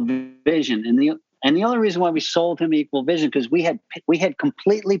Equal Vision, and the only reason why we sold him Equal Vision because we had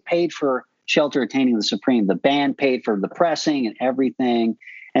completely paid for Shelter Attaining the Supreme. The band paid for the pressing and everything,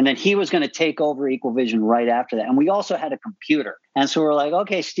 and then he was going to take over Equal Vision right after that. And we also had a computer, and so we're like,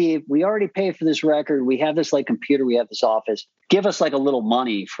 okay, Steve, we already paid for this record. We have this like computer. We have this office. Give us like a little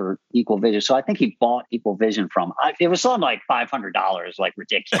money for Equal Vision. So I think he bought Equal Vision from. It was something like $500, like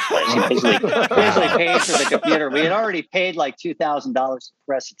ridiculous. He basically paid for the computer. We had already paid like $2,000 for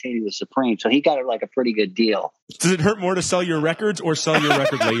press Attaining the Supreme, so he got it like a pretty good deal. Does it hurt more to sell your records or sell your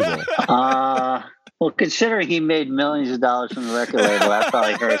record label? Well, considering he made millions of dollars from the record label, that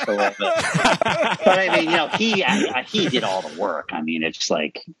probably hurts a little bit. But I mean, he did all the work. I mean, it's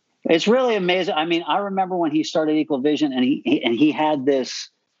really amazing. I mean, I remember when he started Equal Vision, and he had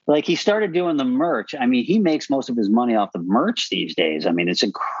this, like, he started doing the merch. I mean, he makes most of his money off the merch these days. I mean, it's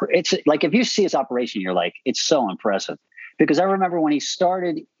like if you see his operation, you're like, it's so impressive. Because I remember when he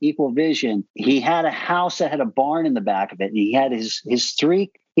started Equal Vision, he had a house that had a barn in the back of it, and he had his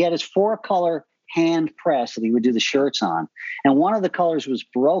 4-color hand press that he would do the shirts on. And one of the colors was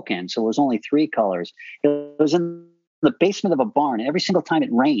broken, so it was only 3 colors. It was in the basement of a barn. Every single time it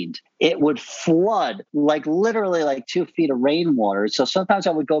rained, it would flood, like literally like 2 feet of rainwater. So sometimes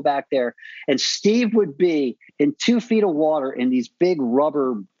I would go back there and Steve would be in 2 feet of water in these big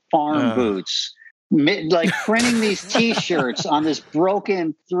rubber farm boots, like printing these T-shirts on this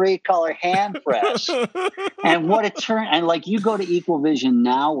broken 3-color hand press. And what it turned, and like you go to Equal Vision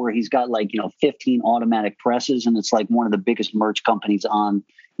now where he's got like, 15 automatic presses, and it's like one of the biggest merch companies on,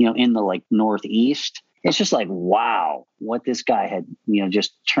 in the like Northeast. it's just like, wow, what this guy had,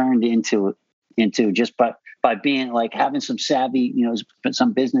 just turned into just by being like having some savvy,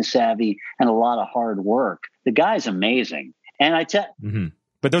 some business savvy and a lot of hard work. The guy's amazing. And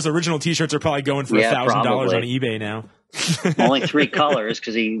But those original T-shirts are probably going for $1,000 on eBay now. Only 3 colors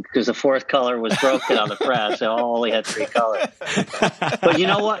because the fourth color was broken on the press. So I only had 3 colors. But you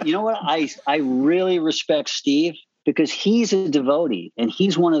know what? I really respect Steve because he's a devotee and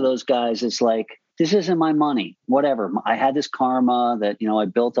he's one of those guys that's like, this isn't my money, whatever. I had this karma that, I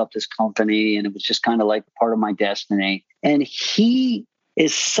built up this company and it was just kind of like part of my destiny. And he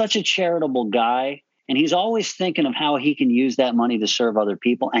is such a charitable guy. And he's always thinking of how he can use that money to serve other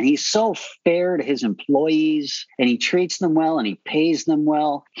people. And he's so fair to his employees and he treats them well and he pays them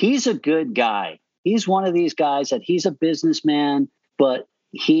well. He's a good guy. He's one of these guys that he's a businessman, but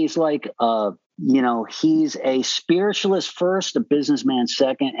he's like, he's a spiritualist first, a businessman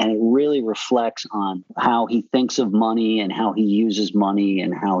second. And it really reflects on how he thinks of money and how he uses money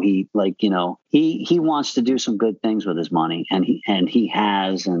and how he he wants to do some good things with his money. And he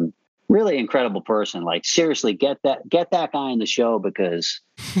has, and really incredible person. Like seriously, get that guy in the show because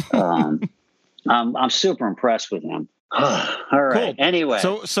I'm super impressed with him. All right. Cool. Anyway,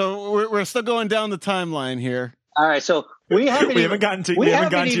 so we're still going down the timeline here. All right. So we haven't even gotten to the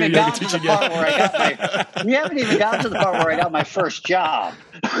part where I got my first job.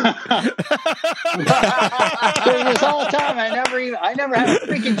 This whole time I never had a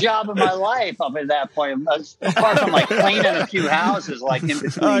freaking job in my life up at that point. Apart from like cleaning a few houses, like in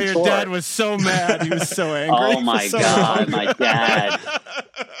between. Oh, your dad was so mad. He was so angry. Oh my God, my dad.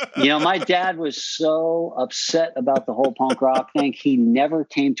 My dad was so upset about the whole punk rock thing. He never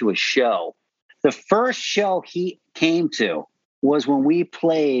came to a show. The first show he came to was when we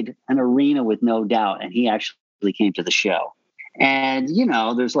played an arena with No Doubt, and he actually came to the show. And,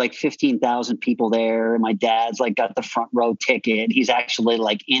 there's like 15,000 people there. My dad's like got the front row ticket. He's actually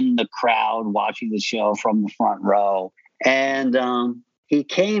like in the crowd watching the show from the front row. And he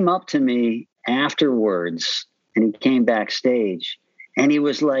came up to me afterwards and he came backstage and he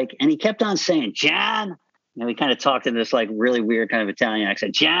was like, and he kept on saying, John, he kind of talked in this like really weird kind of Italian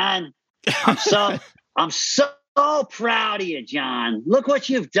accent. John, I'm so proud of you, John. Look what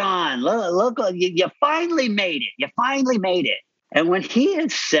you've done. Look, you finally made it. You finally made it. And when he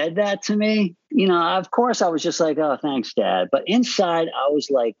had said that to me, of course I was just like, oh, thanks, Dad. But inside I was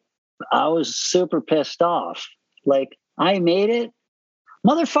super pissed off. Like, I made it.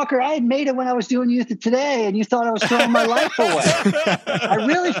 Motherfucker, I had made it when I was doing Youth of Today, and you thought I was throwing my life away. I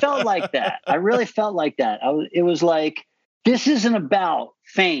really felt like that. It was like, this isn't about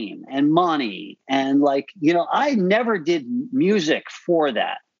fame and money. And I never did music for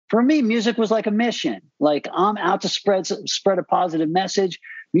that. For me, music was like a mission. Like, I'm out to spread a positive message.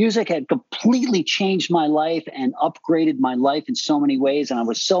 Music had completely changed my life and upgraded my life in so many ways. And I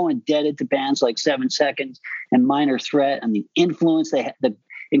was so indebted to bands like 7 Seconds and Minor Threat and the influence they had, the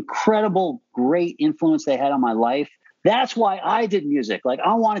incredible, great influence they had on my life. That's why I did music. Like,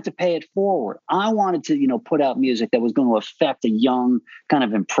 I wanted to pay it forward. I wanted to, put out music that was going to affect a young, kind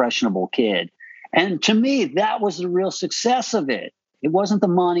of impressionable kid. And to me, that was the real success of it. It wasn't the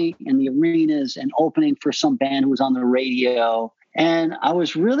money and the arenas and opening for some band who was on the radio. And I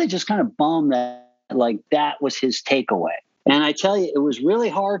was really just kind of bummed that that was his takeaway. And I tell you, it was really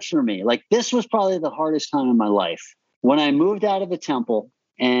hard for me. Like, this was probably the hardest time in my life. When I moved out of a temple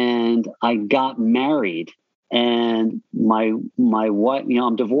and I got married, and my wife,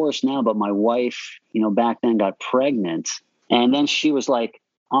 I'm divorced now, but my wife, back then got pregnant. And then she was like,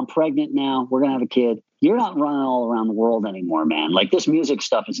 I'm pregnant now. We're going to have a kid. You're not running all around the world anymore, man. Like, this music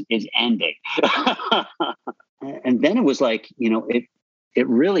stuff is ending. And then it was like, it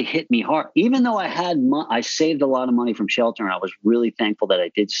really hit me hard. Even though I saved a lot of money from shelter, and I was really thankful that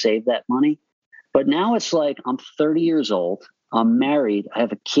I did save that money. But now it's like, I'm 30 years old. I'm married. I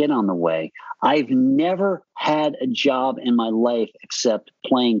have a kid on the way. I've never had a job in my life except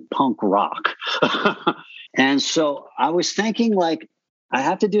playing punk rock. And so I was thinking, like, I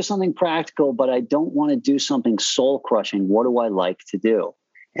have to do something practical, but I don't want to do something soul crushing. What do I like to do?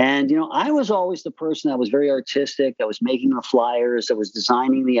 And, I was always the person that was very artistic, that was making the flyers, that was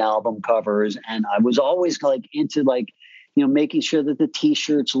designing the album covers. And I was always like into making sure that the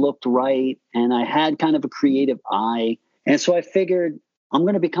t-shirts looked right. And I had kind of a creative eye. And so I figured I'm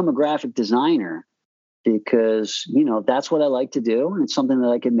going to become a graphic designer because, that's what I like to do. And it's something that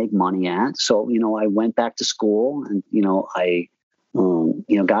I can make money at. So, I went back to school and, I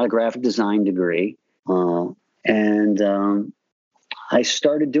got a graphic design degree. And I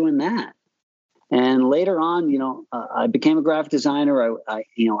started doing that. And later on, I became a graphic designer.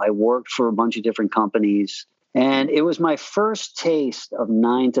 I worked for a bunch of different companies, and it was my first taste of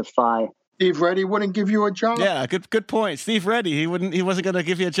 9 to 5. Steve Reddy wouldn't give you a job? Yeah, good point. Steve Reddy, he wasn't going to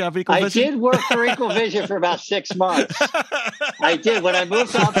give you a job at Equal I Vision? did work for Equal Vision for about 6 months. I did. When I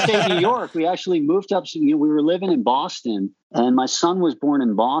moved to upstate New York, we actually moved up. We were living in Boston, and my son was born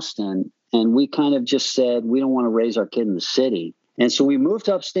in Boston, and we kind of just said, we don't want to raise our kid in the city. And so we moved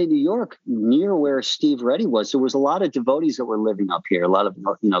to upstate New York near where Steve Reddy was. There was a lot of devotees that were living up here, a lot of,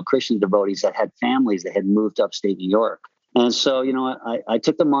 Christian devotees that had families that had moved to upstate New York. And so, I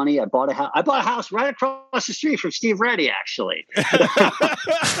took the money. I bought a house. I bought a house right across the street from Steve Reddy, actually.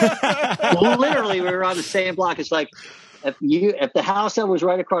 Literally, we were on the same block. It's like, if the house that was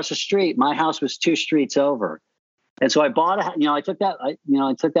right across the street, my house was 2 streets over. And so I bought I took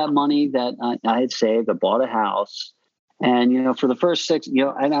that money that I had saved. I bought a house. And, for the first 6,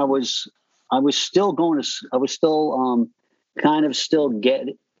 and I was still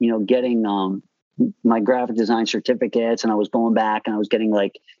getting my graphic design certificates, and I was going back and I was getting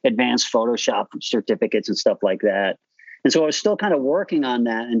like advanced Photoshop certificates and stuff like that. And so I was still kind of working on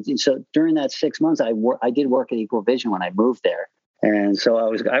that. And so during that 6 months, I did work at Equal Vision when I moved there. And so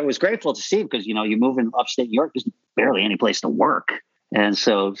I was grateful to Steve because, you move in upstate New York, there's barely any place to work. And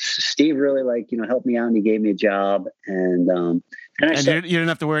so Steve really helped me out, and he gave me a job. And you didn't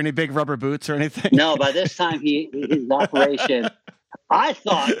have to wear any big rubber boots or anything? No, by this time his operation, I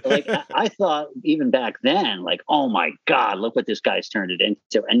thought even back then, like, oh my God, look what this guy's turned it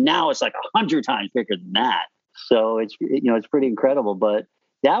into. And now it's like 100 times bigger than that. So it's pretty incredible. But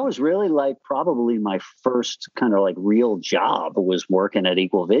that was really probably my first kind of real job was working at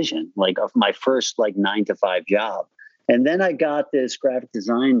Equal Vision, my first 9 to 5 job. And then I got this graphic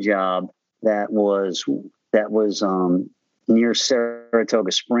design job that was near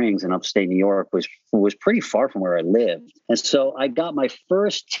Saratoga Springs in upstate New York, which was pretty far from where I lived. And so I got my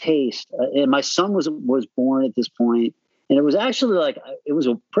first taste. And my son was born at this point, and it was actually it was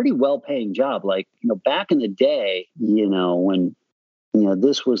a pretty well-paying job. Back in the day, when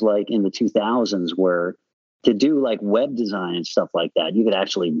this was in the 2000s, where to do web design and stuff like that, you could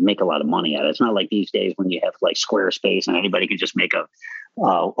actually make a lot of money at it. It's not like these days when you have Squarespace and anybody can just make a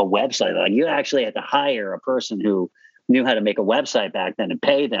website. You actually had to hire a person who knew how to make a website back then and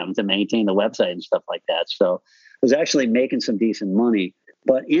pay them to maintain the website and stuff like that. So I was actually making some decent money,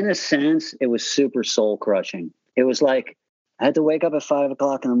 but in a sense, it was super soul crushing. It was I had to wake up at 5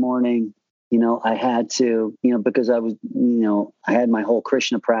 o'clock in the morning. I had to, because I was, I had my whole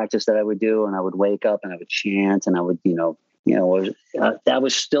Krishna practice that I would do, and I would wake up and I would chant, and I would, that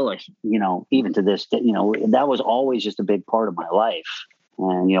was still even to this day, that was always just a big part of my life.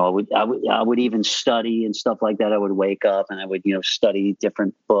 And, I would even study and stuff like that. I would wake up and I would, study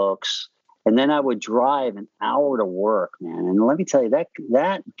different books, and then I would drive an hour to work, man. And let me tell you,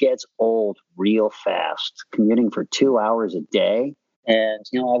 that gets old real fast, commuting for 2 hours a day. And,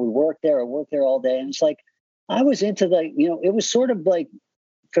 I would work there. I worked there all day. And it's I was into it was sort of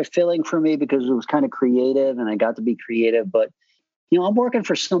fulfilling for me because it was kind of creative and I got to be creative. But, I'm working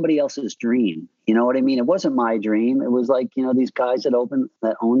for somebody else's dream. You know what I mean? It wasn't my dream. It was these guys that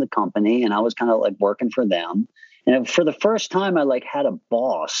own the company, and I was kind of working for them. And for the first time, I had a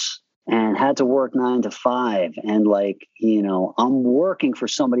boss and had to work 9 to 5. And I'm working for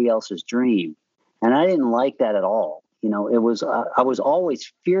somebody else's dream. And I didn't like that at all. It was, I was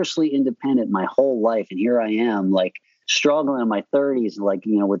always fiercely independent my whole life. And here I am, struggling in my 30s,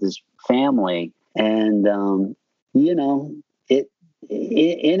 with this family. And,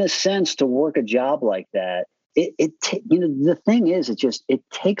 in a sense, to work a job like that, the thing is, it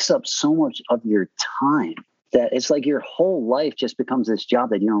takes up so much of your time that it's your whole life just becomes this job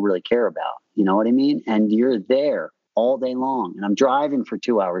that you don't really care about. You know what I mean? And you're there all day long, and I'm driving for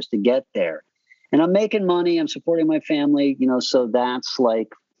 2 hours to get there. And I'm making money. I'm supporting my family, so that's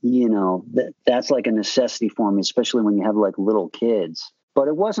that's a necessity for me, especially when you have little kids. But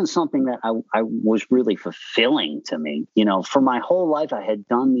it wasn't something that I was really fulfilling to me. For my whole life, I had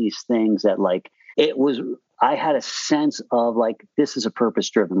done these things that I had a sense of this is a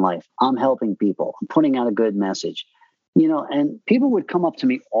purpose-driven life. I'm helping people. I'm putting out a good message, and people would come up to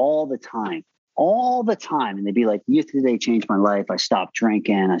me all the time. And they'd be like, "You today changed my life. I stopped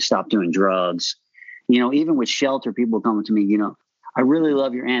drinking. I stopped doing drugs." Even with shelter, people come to me, "I really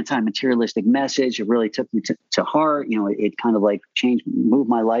love your anti-materialistic message. It really took me to heart. It kind of moved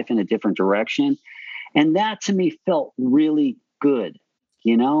my life in a different direction." And that to me felt really good.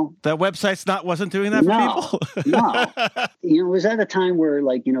 That website's wasn't doing that for people? No. It was at a time where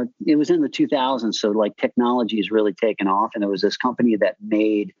it was in the 2000s. So technology is really taken off. And there was this company that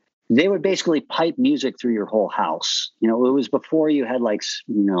made they would basically pipe music through your whole house. You know, it was before you had like,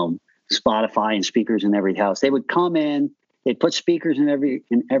 you know, Spotify and speakers in every house. They would come in, they'd put speakers in every,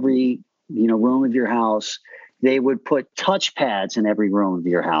 you know, room of your house. They would put touch pads in every room of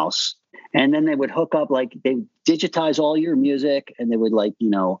your house. And then they would hook up, like they digitize all your music, and they would like, you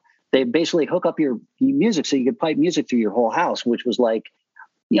know, they basically hook up your music so you could pipe music through your whole house, which was like,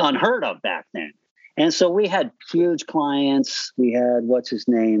 you know, unheard of back then. And so we had huge clients. We had, what's his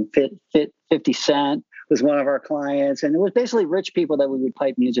name? 50 Cent was one of our clients. And it was basically rich people that we would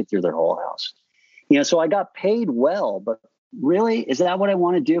pipe music through their whole house. You know, so I got paid well, but really, is that what I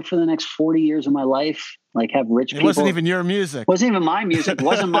want to do for the next 40 years of my life? Like have rich people. It wasn't even your music. Wasn't even my music.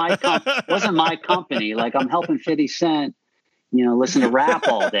 Wasn't my company. Like I'm helping 50 Cent, you know, listen to rap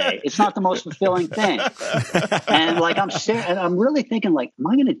all day. It's not the most fulfilling thing. And like, I'm really thinking like, am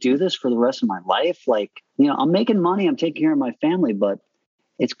I going to do this for the rest of my life? Like, you know, I'm making money, I'm taking care of my family, but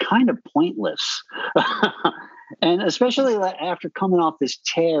it's kind of pointless. And especially after coming off this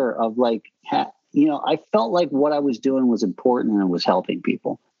tear of like, you know, I felt like what I was doing was important and it was helping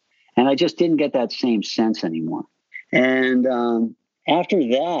people. And I just didn't get that same sense anymore. And after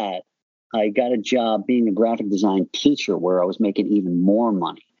that, I got a job being a graphic design teacher where I was making even more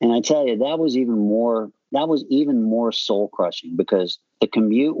money. And I tell you, that was even more soul crushing because the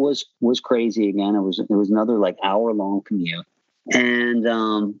commute was crazy again. It was another like hour-long commute. And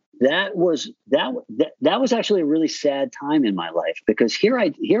that was actually a really sad time in my life because here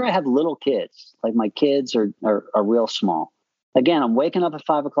I have little kids. Like my kids are real small. Again, I'm waking up at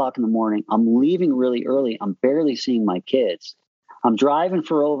 5 o'clock in the morning. I'm leaving really early. I'm barely seeing my kids. I'm driving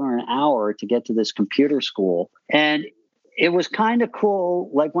for over an hour to get to this computer school. And it was kind of cool.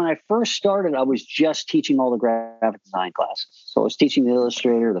 Like when I first started, I was just teaching all the graphic design classes. So I was teaching the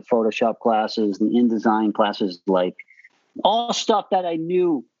Illustrator, the Photoshop classes, the InDesign classes, like all stuff that I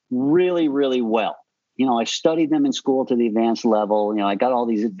knew really, really well. You know, I studied them in school to the advanced level. You know, I got all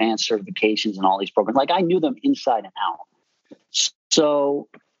these advanced certifications and all these programs. Like I knew them inside and out. So,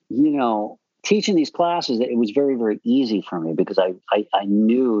 you know, teaching these classes, it was very, very easy for me because I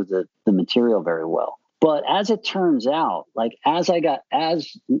knew the material very well. But as it turns out, like as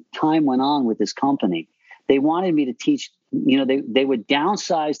time went on with this company, they wanted me to teach, you know, they would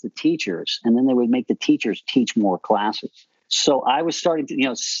downsize the teachers and then they would make the teachers teach more classes. So I was starting to, you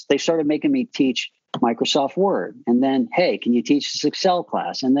know, they started making me teach Microsoft Word. And then, hey, can you teach this Excel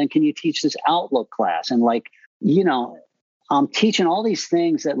class? And then can you teach this Outlook class? And like, you know, I'm teaching all these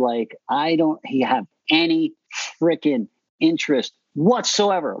things that like, I don't have any freaking interest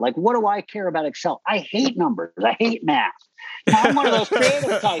whatsoever. Like, what do I care about Excel? I hate numbers. I hate math. You know, I'm one of those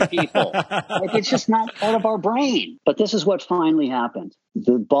creative type people. Like, it's just not part of our brain. But this is what finally happened.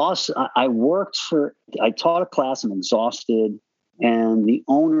 The boss, I taught a class, I'm exhausted. And the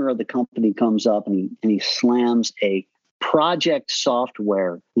owner of the company comes up and he slams a project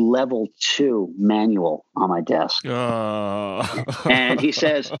software level 2 manual on my desk. And he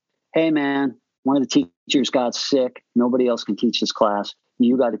says, hey, man, one of the teachers got sick. Nobody else can teach this class.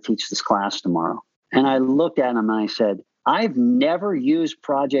 You got to teach this class tomorrow. And I looked at him and I said, I've never used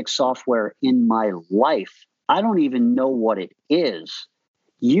project software in my life. I don't even know what it is.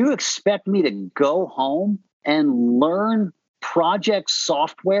 You expect me to go home and learn project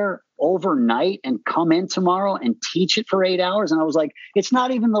software overnight and come in tomorrow and teach it for 8 hours? And I was like, it's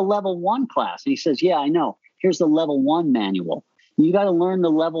not even the level 1 class. And he says, yeah, I know. Here's the level 1 manual. You got to learn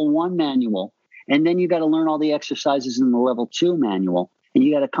the level 1 manual. And then you got to learn all the exercises in the level 2 manual. And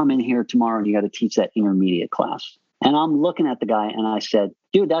you got to come in here tomorrow and you got to teach that intermediate class. And I'm looking at the guy and I said,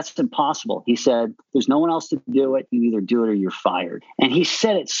 dude, that's impossible. He said, there's no one else to do it. You either do it or you're fired. And he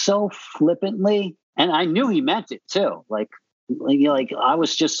said it so flippantly. And I knew he meant it too. Like I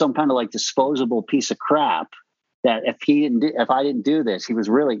was just some kind of like disposable piece of crap that if I didn't do this, he was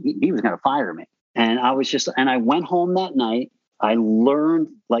going to fire me. And I went home that night. I learned,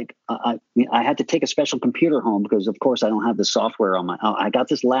 like, I had to take a special computer home because of course I don't have the software I got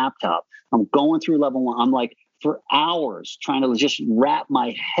this laptop. I'm going through level 1. I'm like for hours trying to just wrap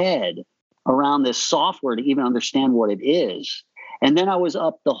my head around this software to even understand what it is. And then I was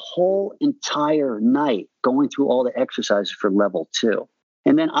up the whole entire night going through all the exercises for level 2.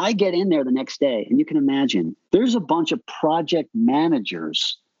 And then I get in there the next day, and you can imagine there's a bunch of project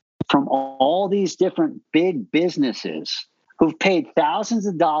managers from all these different big businesses who've paid thousands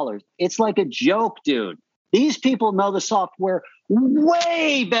of dollars. It's like a joke, dude. These people know the software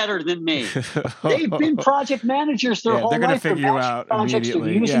way better than me. They've been project managers their whole they're gonna life. Figure you out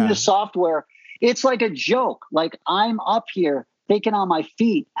immediately. Using this software. It's like a joke. Like I'm up here thinking on my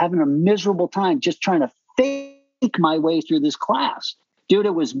feet, having a miserable time, just trying to fake my way through this class. Dude,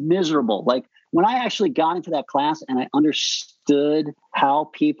 it was miserable. Like when I actually got into that class and I understood how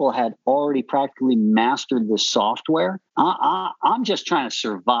people had already practically mastered the software, I'm just trying to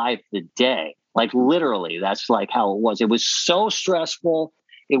survive the day. Like literally, that's like how it was. It was so stressful.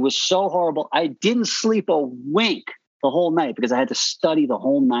 It was so horrible. I didn't sleep a wink the whole night because I had to study the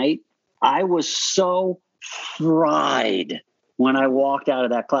whole night. I was so fried when I walked out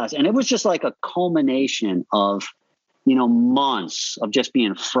of that class. And it was just like a culmination of, months of just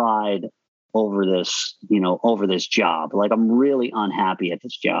being fried over this, over this job. Like I'm really unhappy at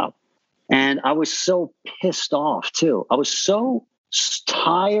this job. And I was so pissed off too. I was so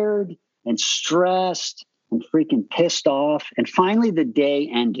tired and stressed and freaking pissed off. And finally the day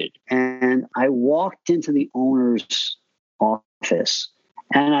ended and I walked into the owner's office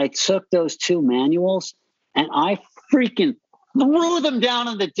and I took those 2 manuals and I freaking threw them down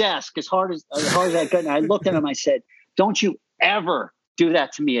on the desk as hard as I could. And I looked at him, I said, don't you ever do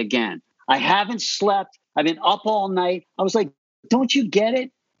that to me again. I haven't slept. I've been up all night. I was like, don't you get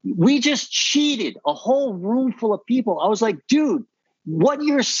it? We just cheated a whole room full of people. I was like, dude, what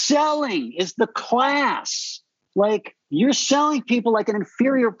you're selling is the class. Like you're selling people like an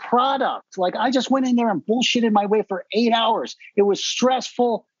inferior product. Like I just went in there and bullshitted my way for 8 hours. It was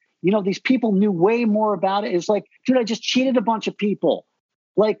stressful. These people knew way more about it. It's like, dude, I just cheated a bunch of people.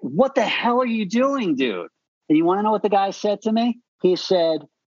 Like, what the hell are you doing, dude? And you want to know what the guy said to me? He said,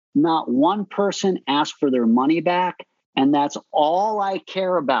 not one person asked for their money back. And that's all I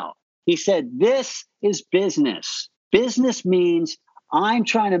care about. He said, this is business. Business means I'm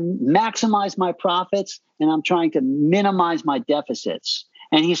trying to maximize my profits and I'm trying to minimize my deficits.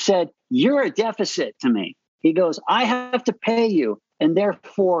 And he said, you're a deficit to me. He goes, I have to pay you. And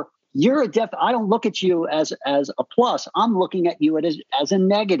therefore, you're a I don't look at you as a plus. I'm looking at you as a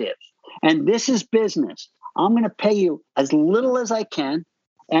negative. And this is business. I'm going to pay you as little as I can.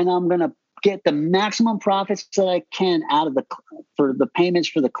 And I'm going to get the maximum profits that I can out of for the payments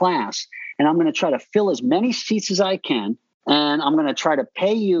for the class. And I'm going to try to fill as many seats as I can. And I'm going to try to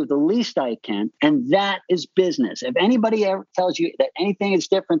pay you the least I can. And that is business. If anybody ever tells you that anything is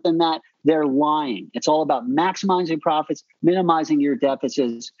different than that, they're lying. It's all about maximizing profits, minimizing your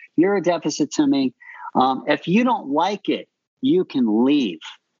deficits. You're a deficit to me. If you don't like it, you can leave.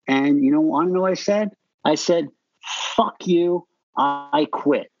 And you want to know what I said? I said, fuck you. I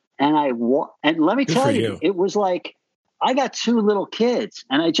quit. And and let me tell you, it was like, I got 2 little kids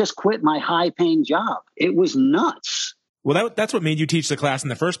and I just quit my high paying job. It was nuts. Well, that's what made you teach the class in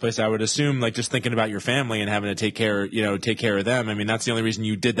the first place. I would assume, like just thinking about your family and having to take care of them. I mean, that's the only reason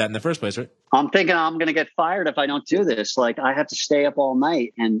you did that in the first place, right? I'm thinking I'm going to get fired if I don't do this. Like I have to stay up all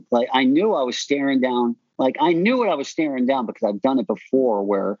night. And like, I knew I was staring down, I knew what I was staring down because I've done it before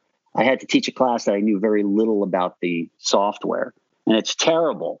where I had to teach a class that I knew very little about the software and it's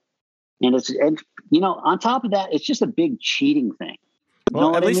terrible. And on top of that, it's just a big cheating thing.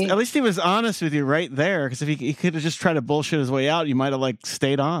 Well, at least he was honest with you right there. Because if he could have just tried to bullshit his way out, you might have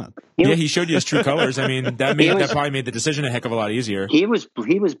stayed on. He showed you his true colors. I mean, that probably made the decision a heck of a lot easier. He was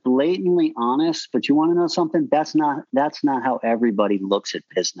blatantly honest. But you want to know something? That's not how everybody looks at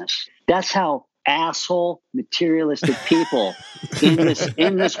business. That's how asshole materialistic people in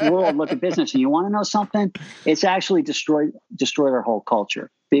this world look at business. And you want to know something? It's actually destroyed our whole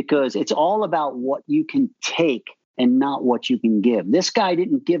culture because it's all about what you can take and not what you can give. This guy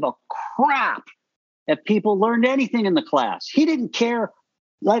didn't give a crap if people learned anything in the class. He didn't care.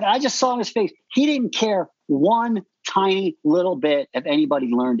 Like I just saw in his face, he didn't care one tiny little bit if anybody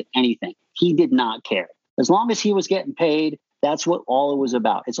learned anything. He did not care. As long as he was getting paid, that's what all it was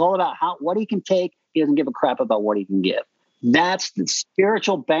about. It's all about what he can take. He doesn't give a crap about what he can give. That's the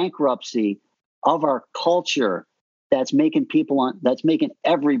spiritual bankruptcy of our culture that's making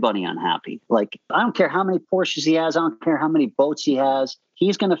everybody unhappy. Like, I don't care how many Porsches he has. I don't care how many boats he has.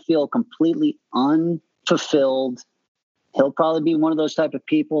 He's going to feel completely unfulfilled. He'll probably be one of those type of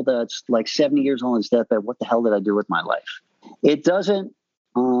people that's like 70 years old on his deathbed. What the hell did I do with my life? It doesn't,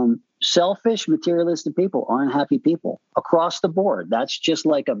 selfish, materialistic people are unhappy people across the board. That's just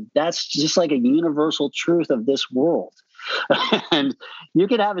like a universal truth of this world. And you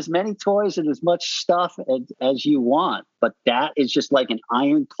can have as many toys and as much stuff as you want, but that is just like an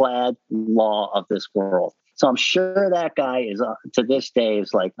ironclad law of this world. So I'm sure that guy is to this day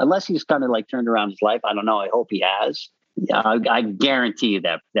is like, unless he's kind of like turned around his life. I don't know. I hope he has. Yeah, I guarantee you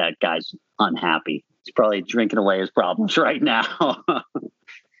that guy's unhappy. He's probably drinking away his problems right now.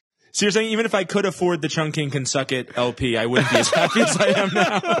 So you're saying even if I could afford the Chungking Can Suck It LP, I wouldn't be as happy as I am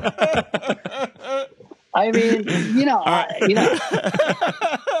now. I mean,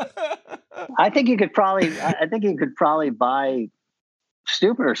 I think you could probably buy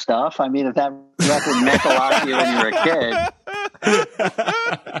stupider stuff. I mean, if that record meant a lot to you when you were a kid,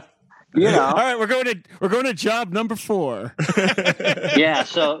 you know. All right, we're going to job number 4. Yeah.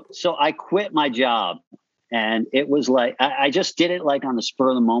 So I quit my job, and it was like, I just did it like on the spur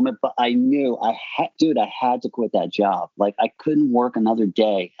of the moment, but I knew I had to quit that job. Like I couldn't work another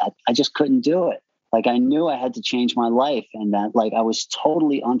day. I just couldn't do it. Like I knew I had to change my life, and that like I was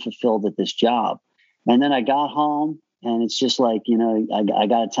totally unfulfilled at this job. And then I got home, and it's just like, you know, I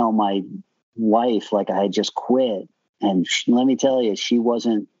got to tell my wife, like I had just quit. And let me tell you, she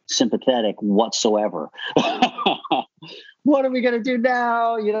wasn't sympathetic whatsoever. What are we going to do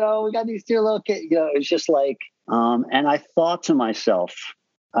now? You know, we got these 2 little kids, you know, it's just like, and I thought to myself,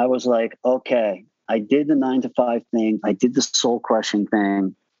 I was like, okay, I did the 9-to-5 thing. I did the soul crushing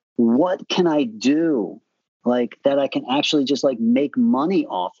thing. What can I do like that I can actually just like make money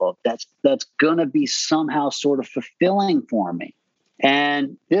off of? That's going to be somehow sort of fulfilling for me.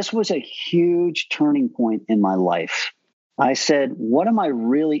 And this was a huge turning point in my life. I said, what am I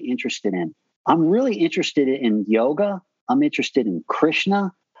really interested in? I'm really interested in yoga. I'm interested in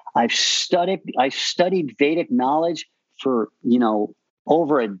Krishna. I've studied Vedic knowledge for, you know,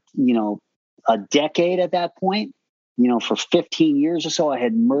 over a decade at that point. You know, for 15 years or so, I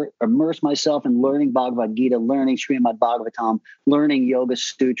had immersed myself in learning Bhagavad Gita, learning Srimad Bhagavatam, learning Yoga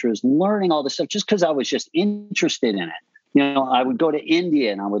Sutras, learning all this stuff just because I was just interested in it. You know, I would go to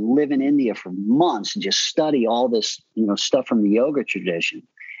India and I would live in India for months and just study all this, you know, stuff from the yoga tradition.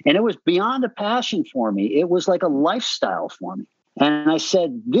 And it was beyond a passion for me. It was like a lifestyle for me. And I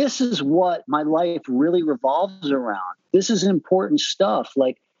said, this is what my life really revolves around. This is important stuff.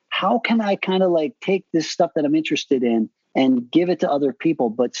 Like, how can I kind of like take this stuff that I'm interested in and give it to other people,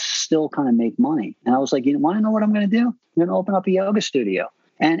 but still kind of make money? And I was like, you want to know what I'm going to do? I'm going to open up a yoga studio.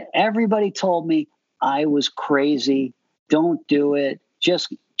 And everybody told me I was crazy. Don't do it.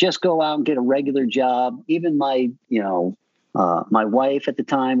 Just go out and get a regular job. Even my wife at the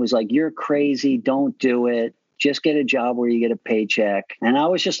time was like, you're crazy. Don't do it. Just get a job where you get a paycheck. And I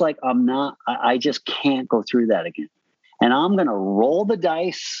was just like, I just can't go through that again. And I'm going to roll the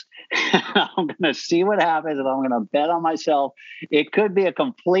dice. I'm going to see what happens. And I'm going to bet on myself. It could be a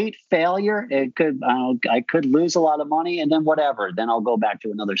complete failure. I could lose a lot of money, and then whatever. Then I'll go back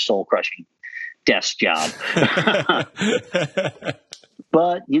to another soul crushing desk job.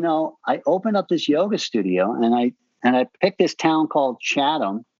 But, you know, I opened up this yoga studio, and I picked this town called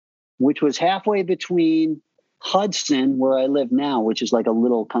Chatham, which was halfway between Hudson, where I live now, which is like a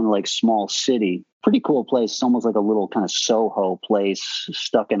little kind of like small city. Pretty cool place. It's almost like a little kind of Soho place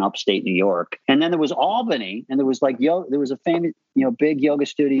stuck in upstate New York. And then there was Albany, and there was like there was a famous, you know, big yoga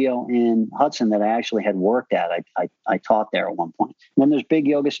studio in Hudson that I actually had worked at. I taught there at one point. And then there's big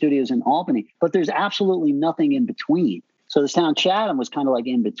yoga studios in Albany, but there's absolutely nothing in between. So this town Chatham was kind of like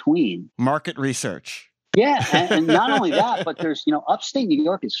in between. Market research. Yeah, and not only that, but there's, you know, upstate New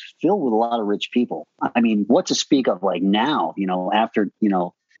York is filled with a lot of rich people. I mean, what to speak of like now, you know, after, you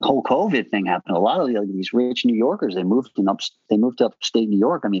know, whole COVID thing happened, a lot of these rich New Yorkers, they moved to upstate New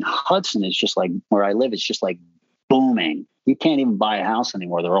York. I mean, Hudson is just like where I live. It's just like booming. You can't even buy a house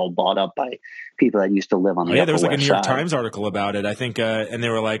anymore. They're all bought up by people that used to live on the yeah, there was like a New York side. Times article about it, I think, and they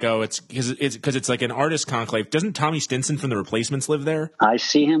were like, "Oh, it's because it's like an artist conclave." Doesn't Tommy Stinson from The Replacements live there? I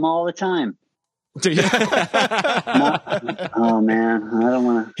see him all the time. Oh man, I don't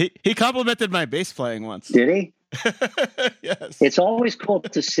want to. He complimented my bass playing once. Did he? Yes. It's always cool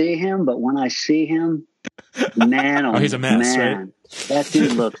to see him, but when I see him, man, oh he's a mess, man, right?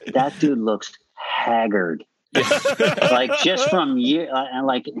 That dude looks haggard. Like just from and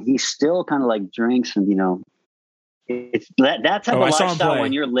like he still kind of like drinks, and you know, it's that type of lifestyle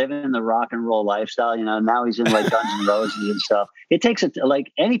when you're living the rock and roll lifestyle. You know, now he's in like Guns N' Roses and stuff. It takes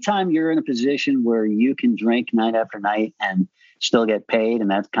like anytime you're in a position where you can drink night after night and still get paid,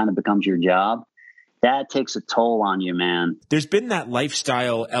 and that kind of becomes your job. That takes a toll on you, man. There's been that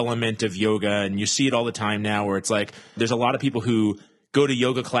lifestyle element of yoga, and you see it all the time now where it's like there's a lot of people who go to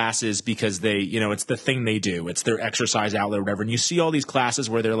yoga classes because they, you know, it's the thing they do. It's their exercise outlet or whatever. And you see all these classes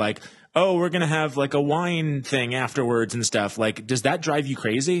where they're like, oh, we're going to have like a wine thing afterwards and stuff. Like, does that drive you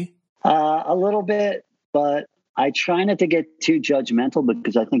crazy? A little bit, but I try not to get too judgmental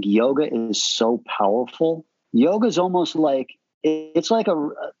because I think yoga is so powerful. Yoga is almost like, it's like a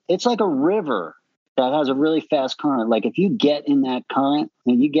river that has a really fast current. Like if you get in that current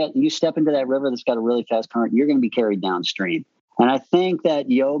and you step into that river that's got a really fast current, you're going to be carried downstream. And I think that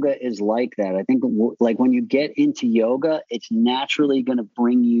yoga is like that. I think like when you get into yoga, it's naturally going to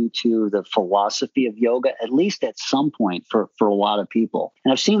bring you to the philosophy of yoga, at least at some point for a lot of people.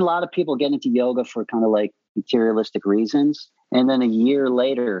 And I've seen a lot of people get into yoga for kind of like materialistic reasons. And then a year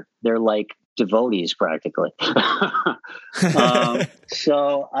later, they're like devotees practically.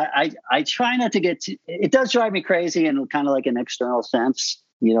 So I try not to get it does drive me crazy in kind of like an external sense,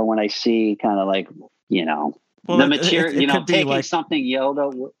 when I see kind of like, the material, taking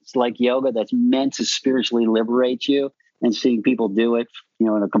something like yoga that's meant to spiritually liberate you and seeing people do it, in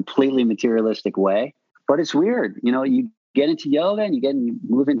a completely materialistic way. But it's weird, you get into yoga and you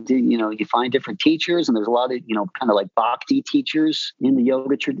move into, you find different teachers, and there's a lot of, kind of like bhakti teachers in the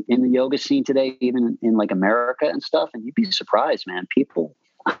yoga scene today, even in like America and stuff. And you'd be surprised, man. People.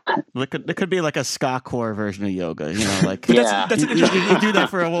 There could be like a ska core version of yoga, like yeah. you do that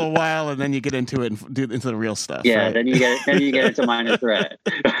for a little while, and then you get into it and do into the real stuff. Yeah, right? then you get into minor threat.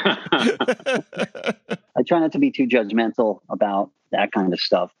 I try not to be too judgmental about that kind of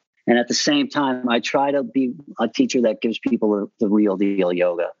stuff, and at the same time, I try to be a teacher that gives people the real deal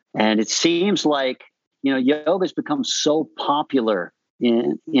yoga. And it seems like yoga has become so popular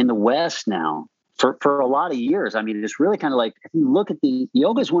in the West now. For a lot of years. I mean, it's really kind of like, if you look at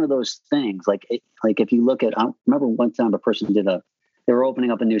yoga is one of those things, like if you look at, I remember one time a person they were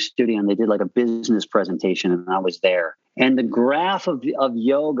opening up a new studio and they did like a business presentation, and I was there. And the graph of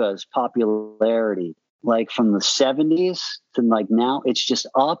yoga's popularity, like from the 70s to like now, it's just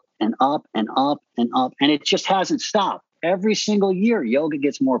up and up and up and up. And it just hasn't stopped. Every single year, yoga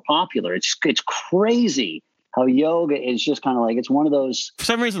gets more popular. It's crazy how yoga is just kind of like, it's one of those. For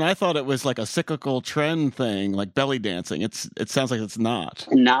some reason, I thought it was like a cyclical trend thing, like belly dancing. It sounds like it's not.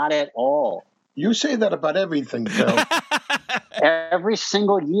 Not at all. You say that about everything, Phil. Every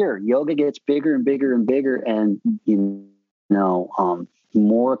single year, yoga gets bigger and bigger and bigger, and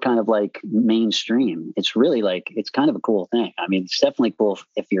more kind of like mainstream. It's really like, it's kind of a cool thing. I mean, it's definitely cool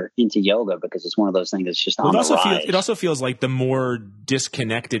if you're into yoga, because it's one of those things that's just on the rise. It also feels like the more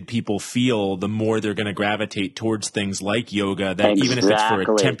disconnected people feel, the more they're going to gravitate towards things like yoga, that even if it's for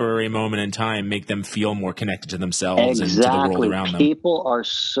a temporary moment in time, make them feel more connected to themselves and to the world around them. People are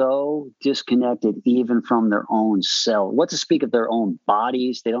so disconnected even from their own self. What to speak of their own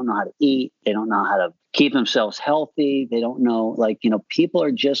bodies? They don't know how to eat. They don't know how to keep themselves healthy. They don't know, people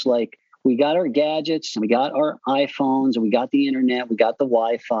are just like, we got our gadgets and we got our iPhones and we got the internet, we got the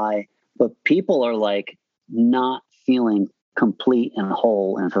Wi-Fi, but people are like not feeling complete and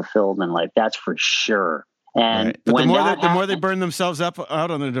whole and fulfilled in life. That's for sure. And right. But the more they burn themselves out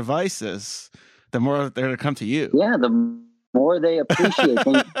on their devices, the more they're going to come to you. Yeah. The more they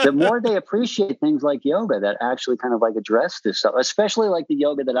appreciate things like yoga that actually kind of like address this stuff, especially like the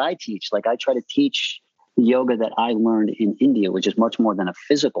yoga that I teach. Like I try to teach the yoga that I learned in India, which is much more than a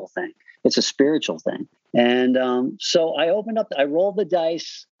physical thing. It's a spiritual thing. And so I rolled the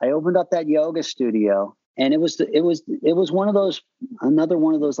dice. I opened up that yoga studio, and it was another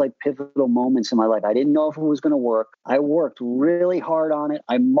one of those like pivotal moments in my life. I didn't know if it was going to work. I worked really hard on it.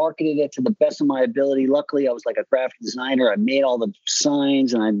 I marketed it to the best of my ability. Luckily, I was like a graphic designer. I made all the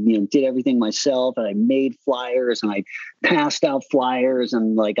signs, and I did everything myself. And I made flyers, and I passed out flyers,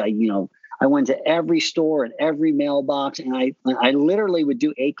 and I went to every store and every mailbox, and I literally would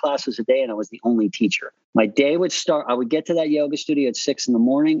do 8 classes a day, and I was the only teacher. My day would start, I would get to that yoga studio at 6 a.m,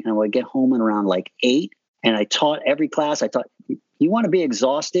 and I would get home at around like 8. And I taught every class. You want to be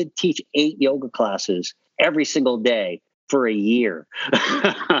exhausted? Teach 8 yoga classes every single day for a year.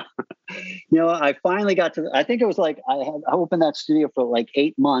 I finally got to, I think it was like, I opened that studio for like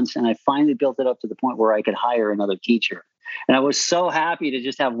 8 months, and I finally built it up to the point where I could hire another teacher. And I was so happy to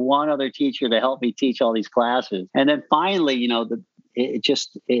just have one other teacher to help me teach all these classes. And then finally,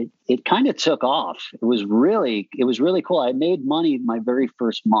 it kind of took off. It was really cool. I made money my very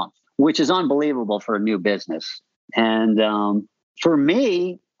first month, which is unbelievable for a new business. And for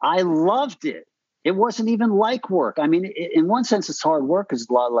me, I loved it. It wasn't even like work. I mean, in one sense, it's hard work because it's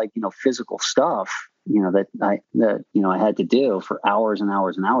a lot of like, physical stuff, that I had to do for hours and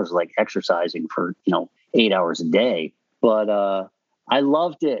hours and hours, like exercising for, 8 hours a day. But I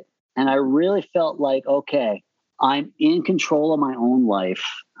loved it. And I really felt like, okay, I'm in control of my own life.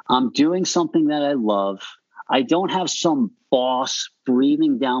 I'm doing something that I love. I don't have some boss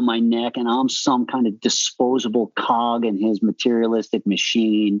breathing down my neck, and I'm some kind of disposable cog in his materialistic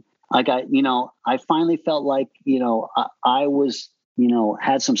machine. Like I finally felt like, I was,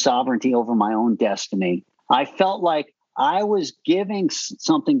 had some sovereignty over my own destiny. I felt like I was giving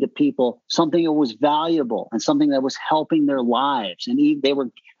something to people, something that was valuable and something that was helping their lives. And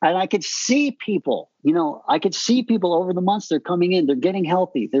I could see people, over the months they're coming in, they're getting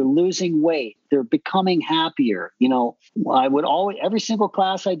healthy, they're losing weight, they're becoming happier. I would always, every single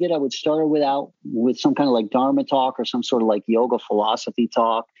class I did, I would start with some kind of like Dharma talk or some sort of like yoga philosophy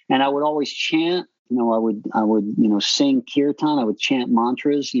talk. And I would always chant I would, sing kirtan. I would chant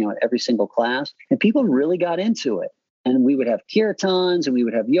mantras, every single class, and people really got into it. And we would have kirtans and we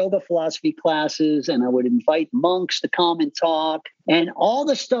would have yoga philosophy classes, and I would invite monks to come and talk, and all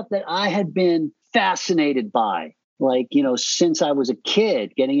the stuff that I had been fascinated by, like, since I was a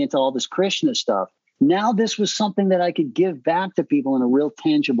kid, getting into all this Krishna stuff. Now this was something that I could give back to people in a real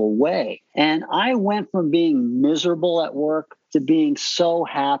tangible way. And I went from being miserable at work to being so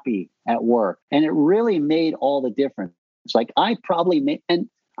happy at work. And it really made all the difference. It's like I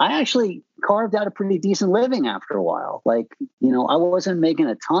actually carved out a pretty decent living after a while. Like, I wasn't making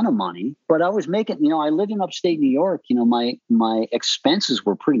a ton of money, but I was making, I lived in upstate New York, my expenses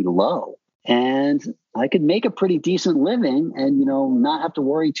were pretty low. And I could make a pretty decent living and, not have to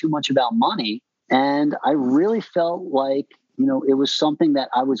worry too much about money. And I really felt like, it was something that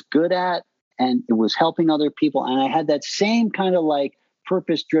I was good at, and it was helping other people. And I had that same kind of like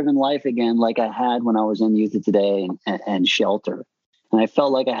purpose-driven life again, like I had when I was in Youth of Today and Shelter. And I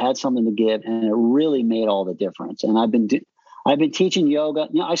felt like I had something to give, and it really made all the difference. And I've been teaching yoga.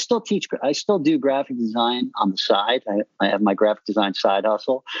 I still do graphic design on the side. I have my graphic design side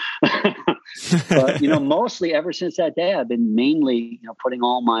hustle. But, mostly ever since that day, I've been mainly, putting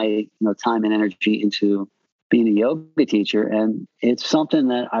all my, time and energy into being a yoga teacher. And it's something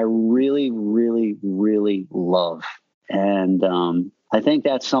that I really, really, really love. And I think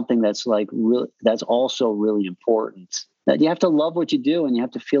that's something that's that's also really important, that you have to love what you do, and you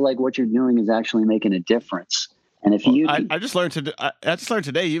have to feel like what you're doing is actually making a difference. And if I just learned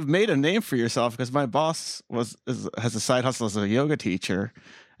today, you've made a name for yourself, because my boss has a side hustle as a yoga teacher.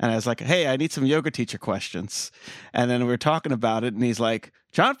 And I was like, hey, I need some yoga teacher questions. And then we were talking about it, and he's like,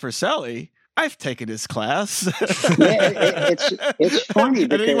 John Porcelli, I've taken his class. It's funny.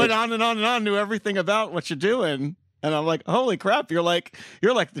 And then he went on and on and on, knew everything about what you're doing. And I'm like, holy crap, you're like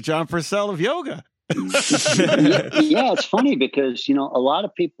the John Purcell of yoga. Yeah, it's funny because, a lot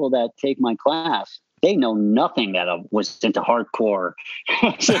of people that take my class, they know nothing that I was into hardcore.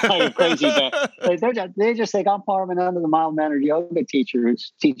 It's like a crazy guy. They just think I'm Parman under the mild-mannered yoga teacher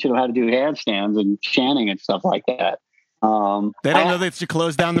who's teaching them how to do handstands and chanting and stuff like that. They don't know that you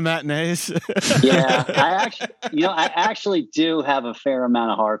close down the matinees. Yeah, I actually do have a fair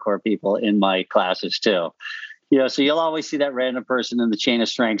amount of hardcore people in my classes too. So you'll always see that random person in the Chain of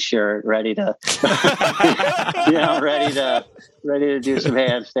Strength shirt, ready to, ready to do some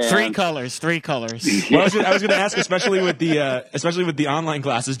handstands. Three colors. Well, I was going to ask, especially with the online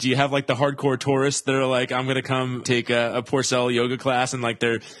classes, do you have like the hardcore tourists that are like, I'm going to come take a Porcel yoga class, and like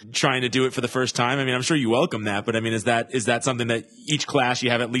they're trying to do it for the first time? I mean, I'm sure you welcome that, but I mean, is that something that each class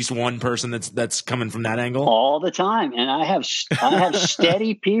you have at least one person that's coming from that angle? All the time. And I have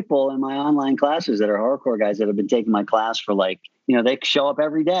steady people in my online classes that are hardcore guys that have been taking my class for they show up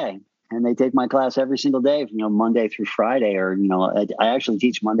every day. And they take my class every single day, Monday through Friday, or, I actually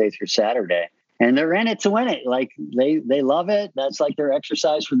teach Monday through Saturday, and they're in it to win it. Like they love it. That's like their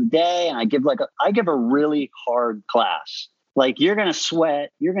exercise for the day. And I give a really hard class. Like, you're going to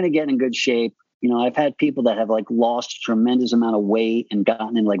sweat, you're going to get in good shape. I've had people that have like lost a tremendous amount of weight and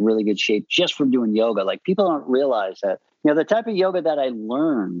gotten in like really good shape just from doing yoga. Like, people don't realize that, the type of yoga that I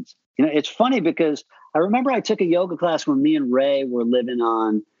learned, it's funny because I remember I took a yoga class when me and Ray were living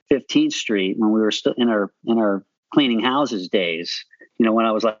on 15th Street when we were still in our cleaning houses days, when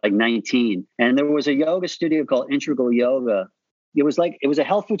I was like 19. And there was a yoga studio called Integral Yoga. It was a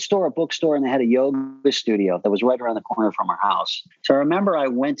health food store, a bookstore, and they had a yoga studio that was right around the corner from our house. So I remember I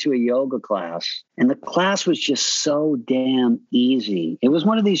went to a yoga class, and the class was just so damn easy. It was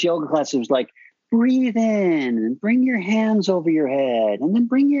one of these yoga classes. It was like, breathe in and bring your hands over your head, and then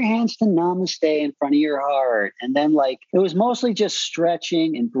bring your hands to namaste in front of your heart. And then it was mostly just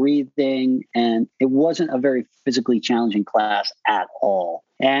stretching and breathing. And it wasn't a very physically challenging class at all.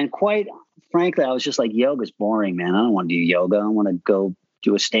 And quite frankly, I was just like, yoga's boring, man. I don't want to do yoga. I want to go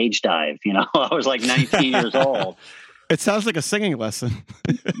do a stage dive. I was like 19 years old. It sounds like a singing lesson.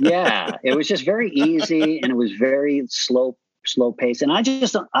 Yeah, it was just very easy, and it was very slow pace. And I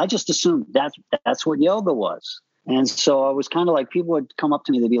just assumed that's what yoga was. And so I was kind of like, people would come up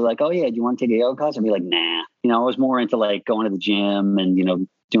to me, they'd be like, oh yeah, do you want to take a yoga class? I'd be like, nah. I was more into like going to the gym and,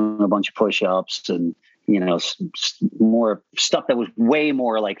 doing a bunch of push-ups and, more stuff that was way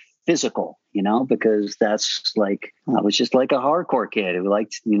more like physical, because that's like, I was just like a hardcore kid who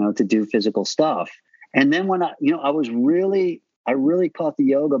liked, to do physical stuff. And then when I really caught the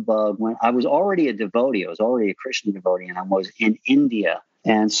yoga bug when I was already a devotee. I was already a Krishna devotee, and I was in India.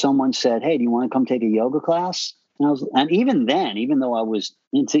 And someone said, hey, do you want to come take a yoga class? And even then, even though I was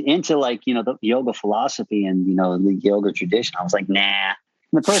into like, the yoga philosophy and, the yoga tradition, I was like, nah.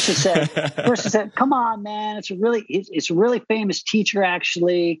 And the person said, "Come on, man. It's a really famous teacher,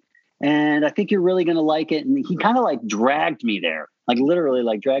 actually. And I think you're really going to like it." And he kind of like dragged me there, like literally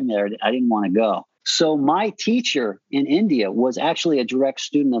like dragged me there. I didn't want to go. So my teacher in India was actually a direct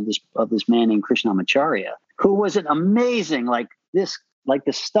student of this man named Krishnamacharya, who was an amazing, like the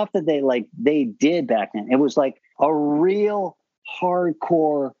stuff that they did back then. It was like a real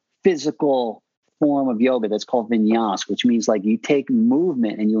hardcore physical form of yoga that's called vinyas, which means like you take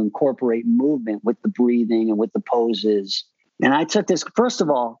movement and you incorporate movement with the breathing and with the poses. And I took this, first of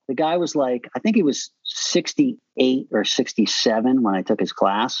all, the guy was like, I think he was 68 or 67 when I took his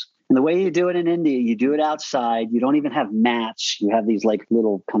class. And the way you do it in India, you do it outside. You don't even have mats. You have these like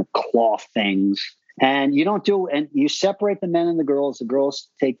little kind of cloth things. And and you separate the men and the girls. The girls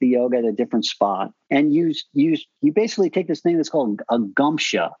take the yoga at a different spot. And you basically take this thing that's called a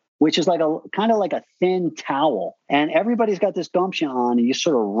gamsha, which is like a kind of like a thin towel. And everybody's got this gamsha on, and you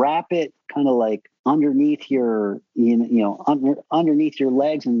sort of wrap it kind of like underneath your, underneath your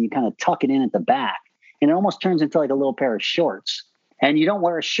legs, and you kind of tuck it in at the back. And it almost turns into like a little pair of shorts. And you don't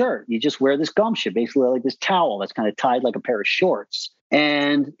wear a shirt. You just wear this gamsha, basically like this towel that's kind of tied like a pair of shorts.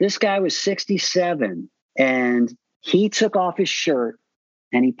 And this guy was 67, and he took off his shirt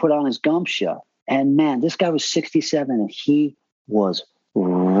and he put on his gamsha. And man, this guy was 67 and he was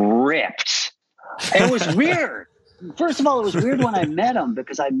ripped. It was weird. First of all, it was weird when I met him,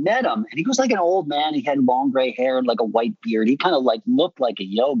 because I met him and he was like an old man. He had long gray hair and like a white beard. He kind of like looked like a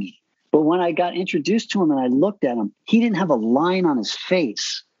yogi. But when I got introduced to him and I looked at him, he didn't have a line on his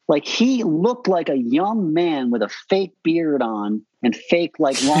face. Like he looked like a young man with a fake beard on and fake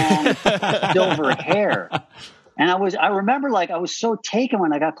like long silver hair. And I remember like I was so taken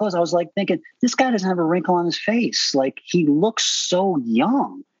when I got close. I was like thinking, this guy doesn't have a wrinkle on his face. Like he looks so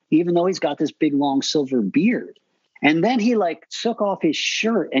young, even though he's got this big long silver beard. And then he like took off his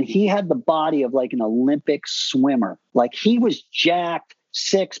shirt and he had the body of like an Olympic swimmer. Like he was jacked,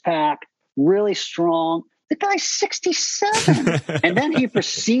 6-pack, really strong. The guy's 67. And then he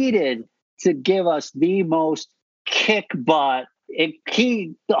proceeded to give us the most kick butt,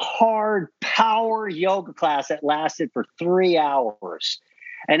 the hard power yoga class that lasted for 3 hours.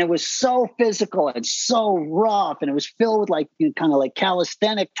 And it was so physical and so rough. And it was filled with like kind of like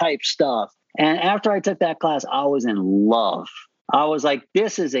calisthenic type stuff. And after I took that class, I was in love. I was like,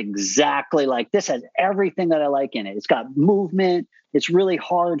 this is exactly like, this has everything that I like in it. It's got movement. It's really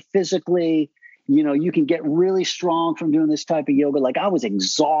hard physically. You can get really strong from doing this type of yoga. Like I was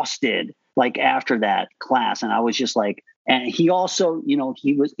exhausted like after that class. And I was just like, and he also,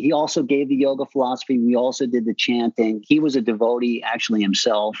 he also gave the yoga philosophy. We also did the chanting. He was a devotee actually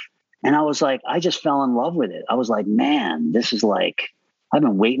himself. And I was like, I just fell in love with it. I was like, man, this is like, I've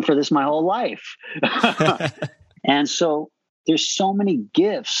been waiting for this my whole life. And so there's so many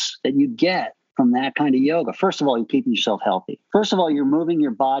gifts that you get from that kind of yoga. First of all, you're keeping yourself healthy. First of all, you're moving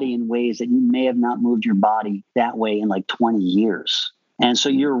your body in ways that you may have not moved your body that way in like 20 years. And so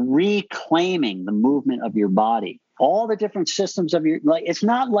you're reclaiming the movement of your body. All the different systems of it's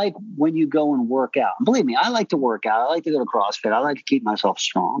not like when you go and work out. Believe me, I like to work out. I like to go to CrossFit. I like to keep myself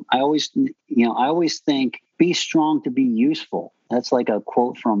strong. I always think, be strong to be useful. That's like a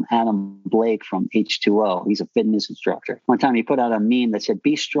quote from Adam Blake from H2O. He's a fitness instructor. One time he put out a meme that said,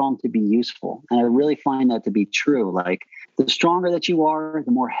 be strong to be useful. And I really find that to be true. Like the stronger that you are,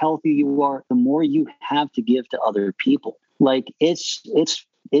 the more healthy you are, the more you have to give to other people. Like it's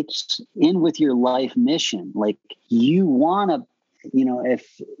in with your life mission. Like you want to,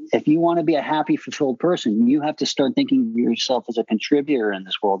 if you want to be a happy, fulfilled person, you have to start thinking of yourself as a contributor in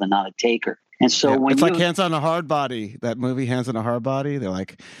this world and not a taker. And so when it's like Hands on a Hard Body, that movie Hands on a Hard Body, they're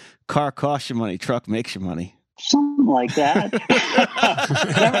like, car costs you money, truck makes you money. Something like that.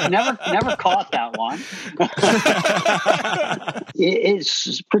 never caught that one.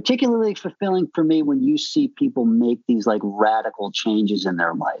 It's particularly fulfilling for me when you see people make these like radical changes in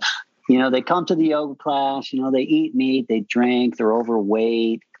their life. They come to the yoga class, they eat meat, they drink, they're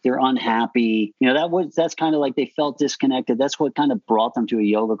overweight, they're unhappy. That's kind of like they felt disconnected. That's what kind of brought them to a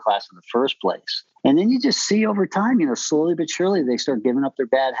yoga class in the first place. And then you just see over time, slowly but surely, they start giving up their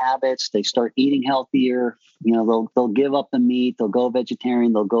bad habits. They start eating healthier. They'll give up the meat. They'll go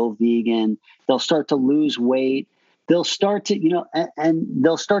vegetarian. They'll go vegan. They'll start to lose weight. They'll start to, and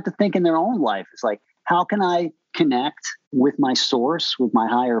they'll start to think in their own life. It's like, how can I connect with my source, with my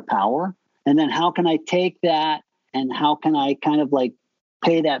higher power? And then how can I take that and how can I kind of like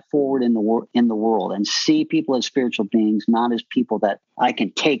pay that forward in the world and see people as spiritual beings, not as people that I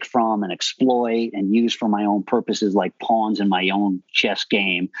can take from and exploit and use for my own purposes, like pawns in my own chess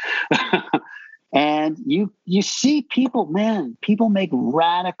game. And you see people make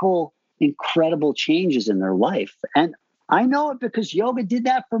radical, incredible changes in their life. And I know it because yoga did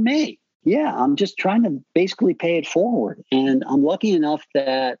that for me. Yeah, I'm just trying to basically pay it forward. And I'm lucky enough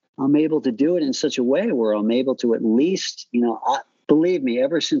that I'm able to do it in such a way where I'm able to at least, believe me,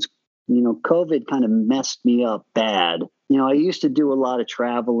 ever since, COVID kind of messed me up bad. I used to do a lot of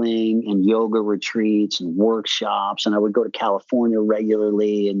traveling and yoga retreats and workshops, and I would go to California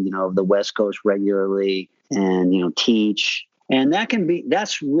regularly and, the West Coast regularly and, teach. And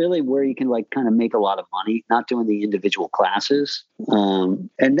that's really where you can kind of make a lot of money, not doing the individual classes. And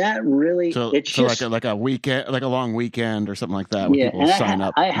that really, like a weekend, like a long weekend or something like that, where people sign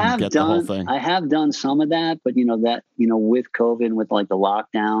up and get the whole thing. I have done some of that, but with COVID, with the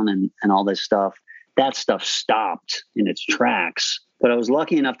lockdown and all this stuff, that stuff stopped in its tracks. But I was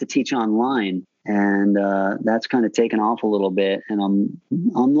lucky enough to teach online, and that's kind of taken off a little bit. And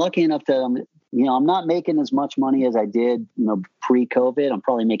I'm lucky enough that I'm not making as much money as I did, pre-COVID. I'm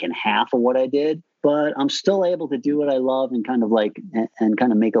probably making half of what I did, but I'm still able to do what I love and kind of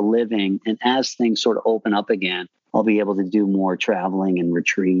make a living. And as things sort of open up again, I'll be able to do more traveling and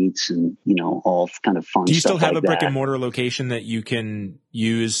retreats and, all kind of fun stuff. Do you still have like a brick that. and mortar location that you can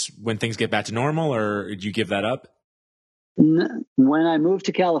use when things get back to normal, or do you give that up? When I moved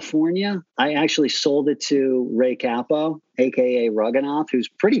to California, I actually sold it to Ray Capo, aka Rugganoff, he's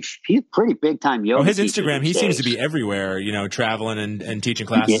pretty big time yoga. His Instagram, he seems to be everywhere, traveling and teaching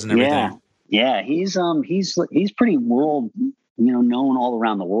classes and everything. Yeah, he's pretty world, known all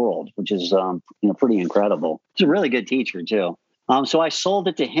around the world, which is pretty incredible. He's a really good teacher too. So I sold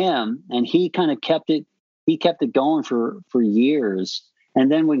it to him, and he kind of kept it going for years.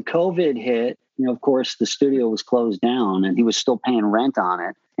 And then when COVID hit, of course, the studio was closed down, and he was still paying rent on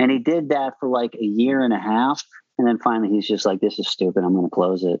it. And he did that for like a year and a half. And then finally, he's just like, "This is stupid. I'm going to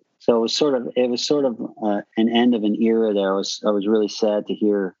close it." So it was sort of an end of an era there. I was really sad to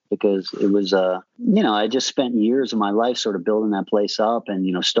hear, because it was, I just spent years of my life sort of building that place up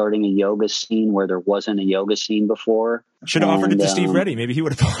and, starting a yoga scene where there wasn't a yoga scene before. Should have offered it to Steve Reddy. Maybe he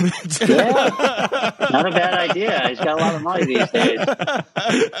would have bought it. Yeah, not a bad idea. He's got a lot of money these days.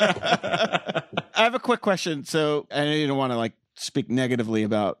 I have a quick question. So I know you don't want to speak negatively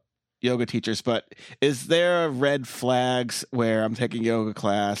about yoga teachers, but is there red flags where I'm taking yoga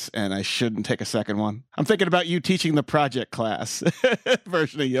class and I shouldn't take a second one? I'm thinking about you teaching the project class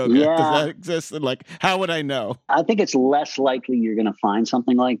version of yoga. Yeah. Does that exist? And how would I know? I think it's less likely you're going to find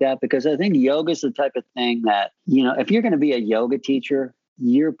something like that, because I think yoga is the type of thing that, if you're going to be a yoga teacher,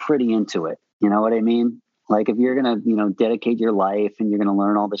 you're pretty into it. You know what I mean? Like if you're going to, dedicate your life and you're going to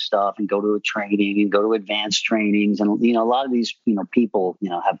learn all this stuff and go to a training and go to advanced trainings. And, a lot of these, people,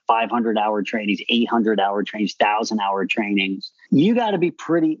 have 500-hour trainings, 800-hour trainings, 1,000-hour trainings. You got to be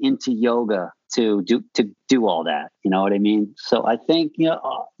pretty into yoga to do all that. You know what I mean? So I think,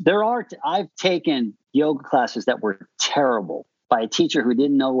 I've taken yoga classes that were terrible by a teacher who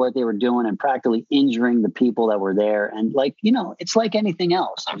didn't know what they were doing and practically injuring the people that were there. And it's like anything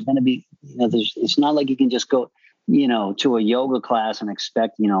else. There's going to be, it's not like you can just go, to a yoga class and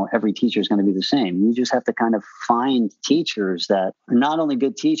expect, every teacher is going to be the same. You just have to kind of find teachers that are not only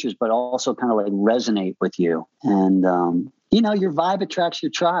good teachers, but also kind of resonate with you. And, your vibe attracts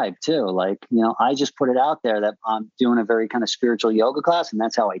your tribe too. I just put it out there that I'm doing a very kind of spiritual yoga class, and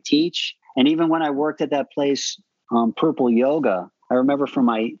that's how I teach. And even when I worked at that place, Purple Yoga, I remember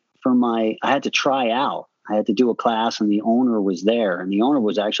I had to try out. I had to do a class, and the owner was there, and the owner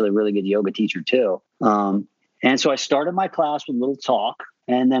was actually a really good yoga teacher too. And so I started my class with a little talk,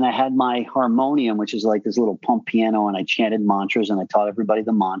 and then I had my harmonium, which is like this little pump piano, and I chanted mantras, and I taught everybody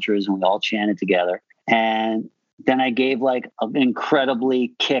the mantras, and we all chanted together. And then I gave an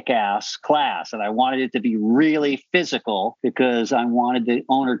incredibly kick-ass class, and I wanted it to be really physical because I wanted the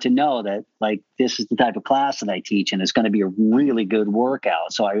owner to know that this is the type of class that I teach, and it's going to be a really good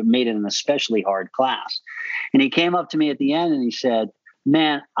workout. So I made it an especially hard class. And he came up to me at the end and he said,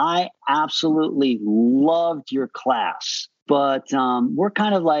 "Man, I absolutely loved your class, but we're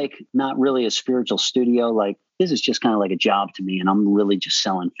kind of not really a spiritual studio. This is just kind of like a job to me, and I'm really just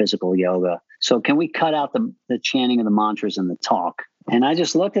selling physical yoga. So can we cut out the chanting of the mantras and the talk?" And I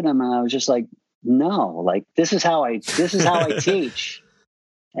just looked at him and I was just like, "No, this is how I teach."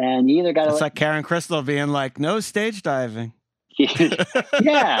 And you either got to. It's like Karen Crystal being like, "No stage diving."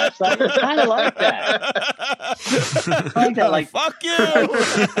 Yeah, it's kind of like that. Fuck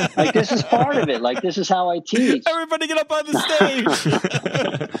you. This is part of it. This is how I teach. Everybody get up on the stage.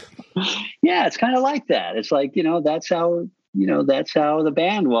 Yeah, it's kind of like that. It's that's how the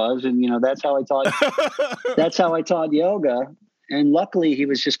band was, and that's how I taught. That's how I taught yoga. And luckily he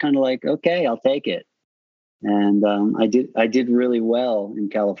was just kind of like, okay, I'll take it. And I did really well in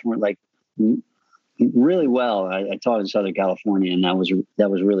California, like really well. I taught in Southern California, and that was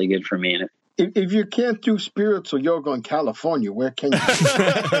really good for me. And If you can't do spiritual yoga in California, where can you?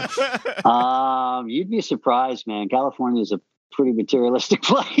 You'd be surprised, man. California is a pretty materialistic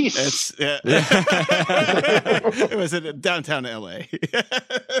place. It was in downtown LA.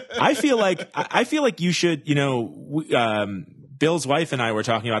 I feel like you should, Bill's wife and I were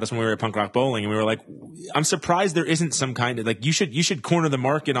talking about this when we were at Punk Rock Bowling, and we were like, I'm surprised there isn't some kind of like, you should corner the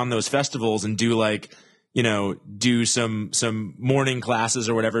market on those festivals and do like, do some morning classes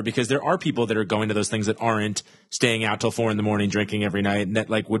or whatever, because there are people that are going to those things that aren't staying out till 4 a.m. drinking every night, and that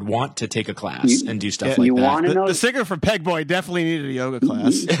like would want to take a class and do stuff like that. The singer from Peg Boy definitely needed a yoga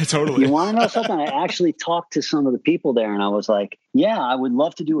class. Totally. You want to know something? I actually talked to some of the people there, and I was like, yeah, I would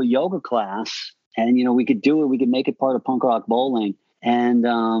love to do a yoga class. And, we could do it. We could make it part of Punk Rock Bowling. And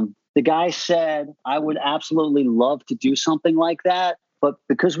the guy said, I would absolutely love to do something like that. But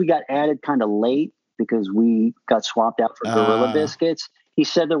because we got added kind of late, because we got swapped out for Gorilla Biscuits, he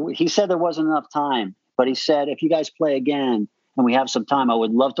said there wasn't enough time. But he said, if you guys play again and we have some time, I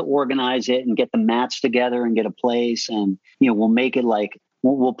would love to organize it and get the mats together and get a place. And, we'll make it like,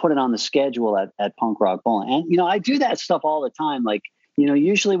 we'll put it on the schedule at Punk Rock Bowling. And, I do that stuff all the time. Like,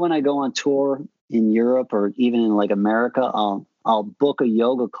 usually when I go on tour in Europe or even in like America, I'll book a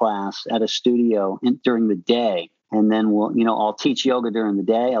yoga class at a studio during the day. And then I'll teach yoga during the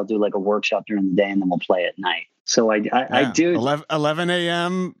day. I'll do like a workshop during the day, and then we'll play at night. So I do 11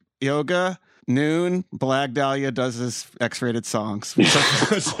 a.m. yoga, noon, Black Dahlia does his X-rated songs.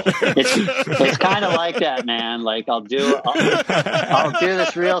 It's kind of like that, man. Like I'll do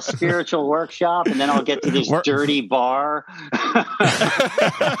this real spiritual workshop, and then I'll get to this dirty bar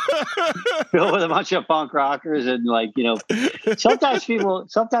filled with a bunch of punk rockers, and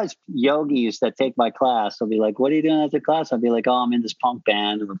sometimes yogis that take my class will be like, "What are you doing after class?" I'll be like, "Oh, I'm in this punk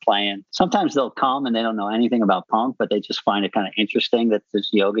band and we're playing." Sometimes they'll come and they don't know anything about punk, but they just find it kind of interesting that this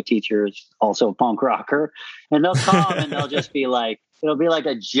yoga teacher is also a punk rocker, and they'll come and they'll just be like, it'll be like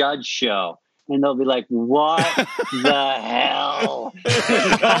a judge show, and they'll be like, what the hell is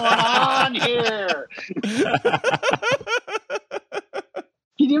going on here?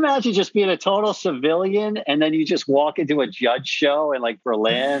 Can you imagine just being a total civilian and then you just walk into a judge show in like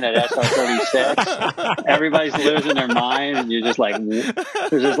Berlin at SR36? Everybody's losing their mind, and you're just like,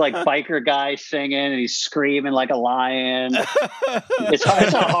 there's this like biker guy singing and he's screaming like a lion. It's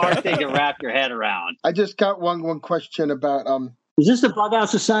a hard thing to wrap your head around. I just got one question about Is this the Bug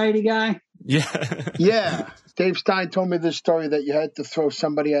Out Society guy? Yeah. Yeah. Dave Stein told me this story that you had to throw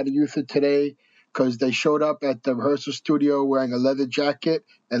somebody out of Youth of Today because they showed up at the rehearsal studio wearing a leather jacket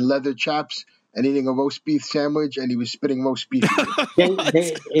and leather chaps and eating a roast beef sandwich, and he was spitting roast beef.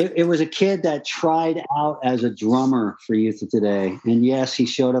 It was a kid that tried out as a drummer for Youth of Today. And yes, he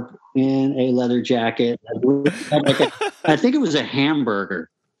showed up in a leather jacket. I think it was a hamburger.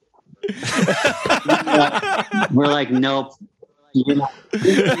 We're like, nope. You're not going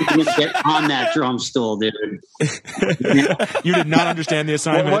to get on that drum stool, dude. You did not understand the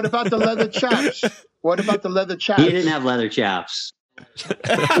assignment. Well, what about the leather chaps? He didn't have leather chaps.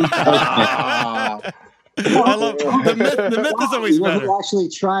 I love the myth is always better. Who actually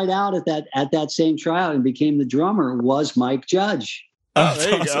tried out at that same tryout and became the drummer was Mike Judge. Oh,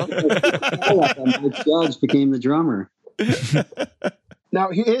 there you go. Mike Judge became the drummer. Now,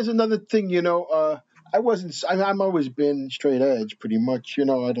 here's another thing, I've always been straight edge pretty much. I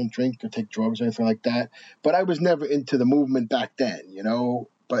don't drink or take drugs or anything like that. But I was never into the movement back then,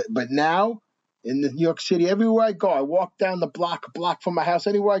 But now, in New York City, everywhere I go, I walk down the block, a block from my house.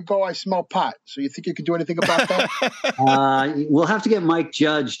 Anywhere I go, I smell pot. So you think you could do anything about that? We'll have to get Mike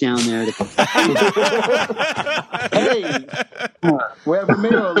Judge down there. Hey, we have a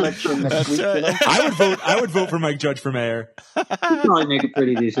mayor election next week. Right. I would vote for Mike Judge for mayor. He'd probably make a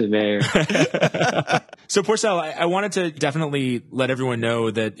pretty decent mayor. So Porcel, I wanted to definitely let everyone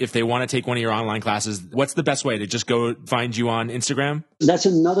know that if they want to take one of your online classes, what's the best way to just go find you on Instagram? That's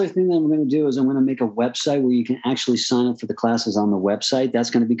another thing that I'm going to do is I'm going to make a website where you can actually sign up for the classes on the website. That's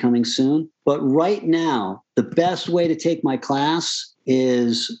going to be coming soon. But right now, the best way to take my class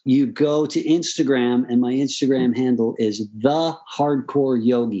is you go to Instagram, and my Instagram handle is The Hardcore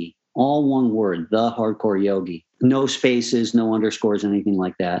Yogi. All one word, The Hardcore Yogi. No spaces, no underscores, anything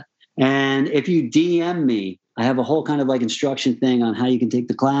like that. And if you DM me, I have a whole kind of like instruction thing on how you can take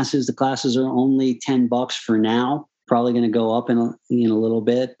the classes. The classes are only $10 for now. Probably going to go up in a little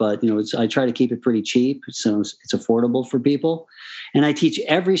bit, but I try to keep it pretty cheap, so it's affordable for people. And I teach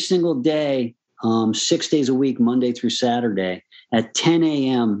every single day, 6 days a week, Monday through Saturday. at 10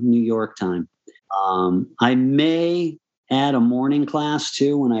 a.m. New York time. I may add a morning class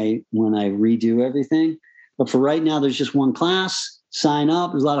too when I redo everything. But for right now, there's just one class. Sign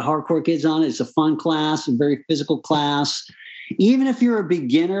up. There's a lot of hardcore kids on it. It's a fun class, a very physical class. Even if you're a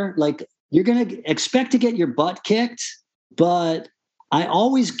beginner, like you're going to expect to get your butt kicked, but I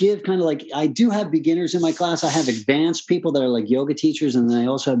always give kind of like, I do have beginners in my class. I have advanced people that are like yoga teachers, and then I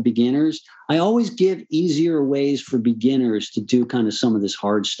also have beginners. I always give easier ways for beginners to do kind of some of this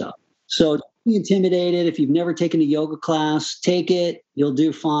hard stuff. So don't be intimidated. If you've never taken a yoga class, take it. You'll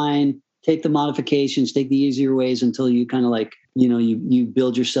do fine. Take the modifications, take the easier ways until you kind of like, you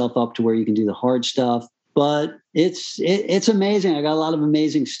build yourself up to where you can do the hard stuff. But it's amazing. I got a lot of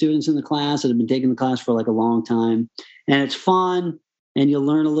amazing students in the class that have been taking the class for like a long time, and it's fun. And you'll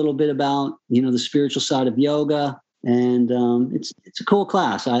learn a little bit about, the spiritual side of yoga. And it's a cool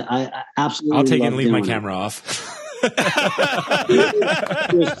class. I absolutely I'll take it love and leave my doing camera off.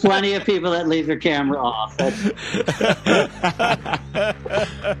 There's plenty of people that leave their camera off.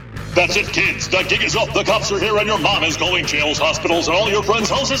 That's it, kids. The gig is up. The cops are here, and your mom is calling jails, hospitals, and all your friends'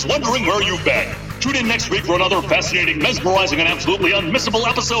 houses wondering where you've been. Tune in next week for another fascinating, mesmerizing, and absolutely unmissable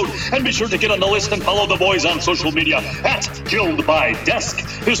episode. And be sure to get on the list and follow the boys on social media at Killed by Desk.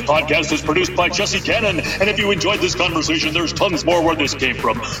 This podcast is produced by Jesse Cannon. And if you enjoyed this conversation, there's tons more where this came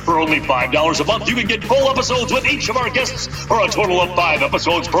from. For only $5 a month, you can get full episodes with each of our guests for a total of 5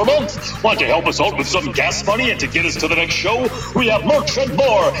 episodes per month. Want to help us out with some gas money and to get us to the next show? We have merch and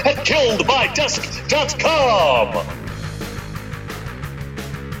more at KilledByDesk.com.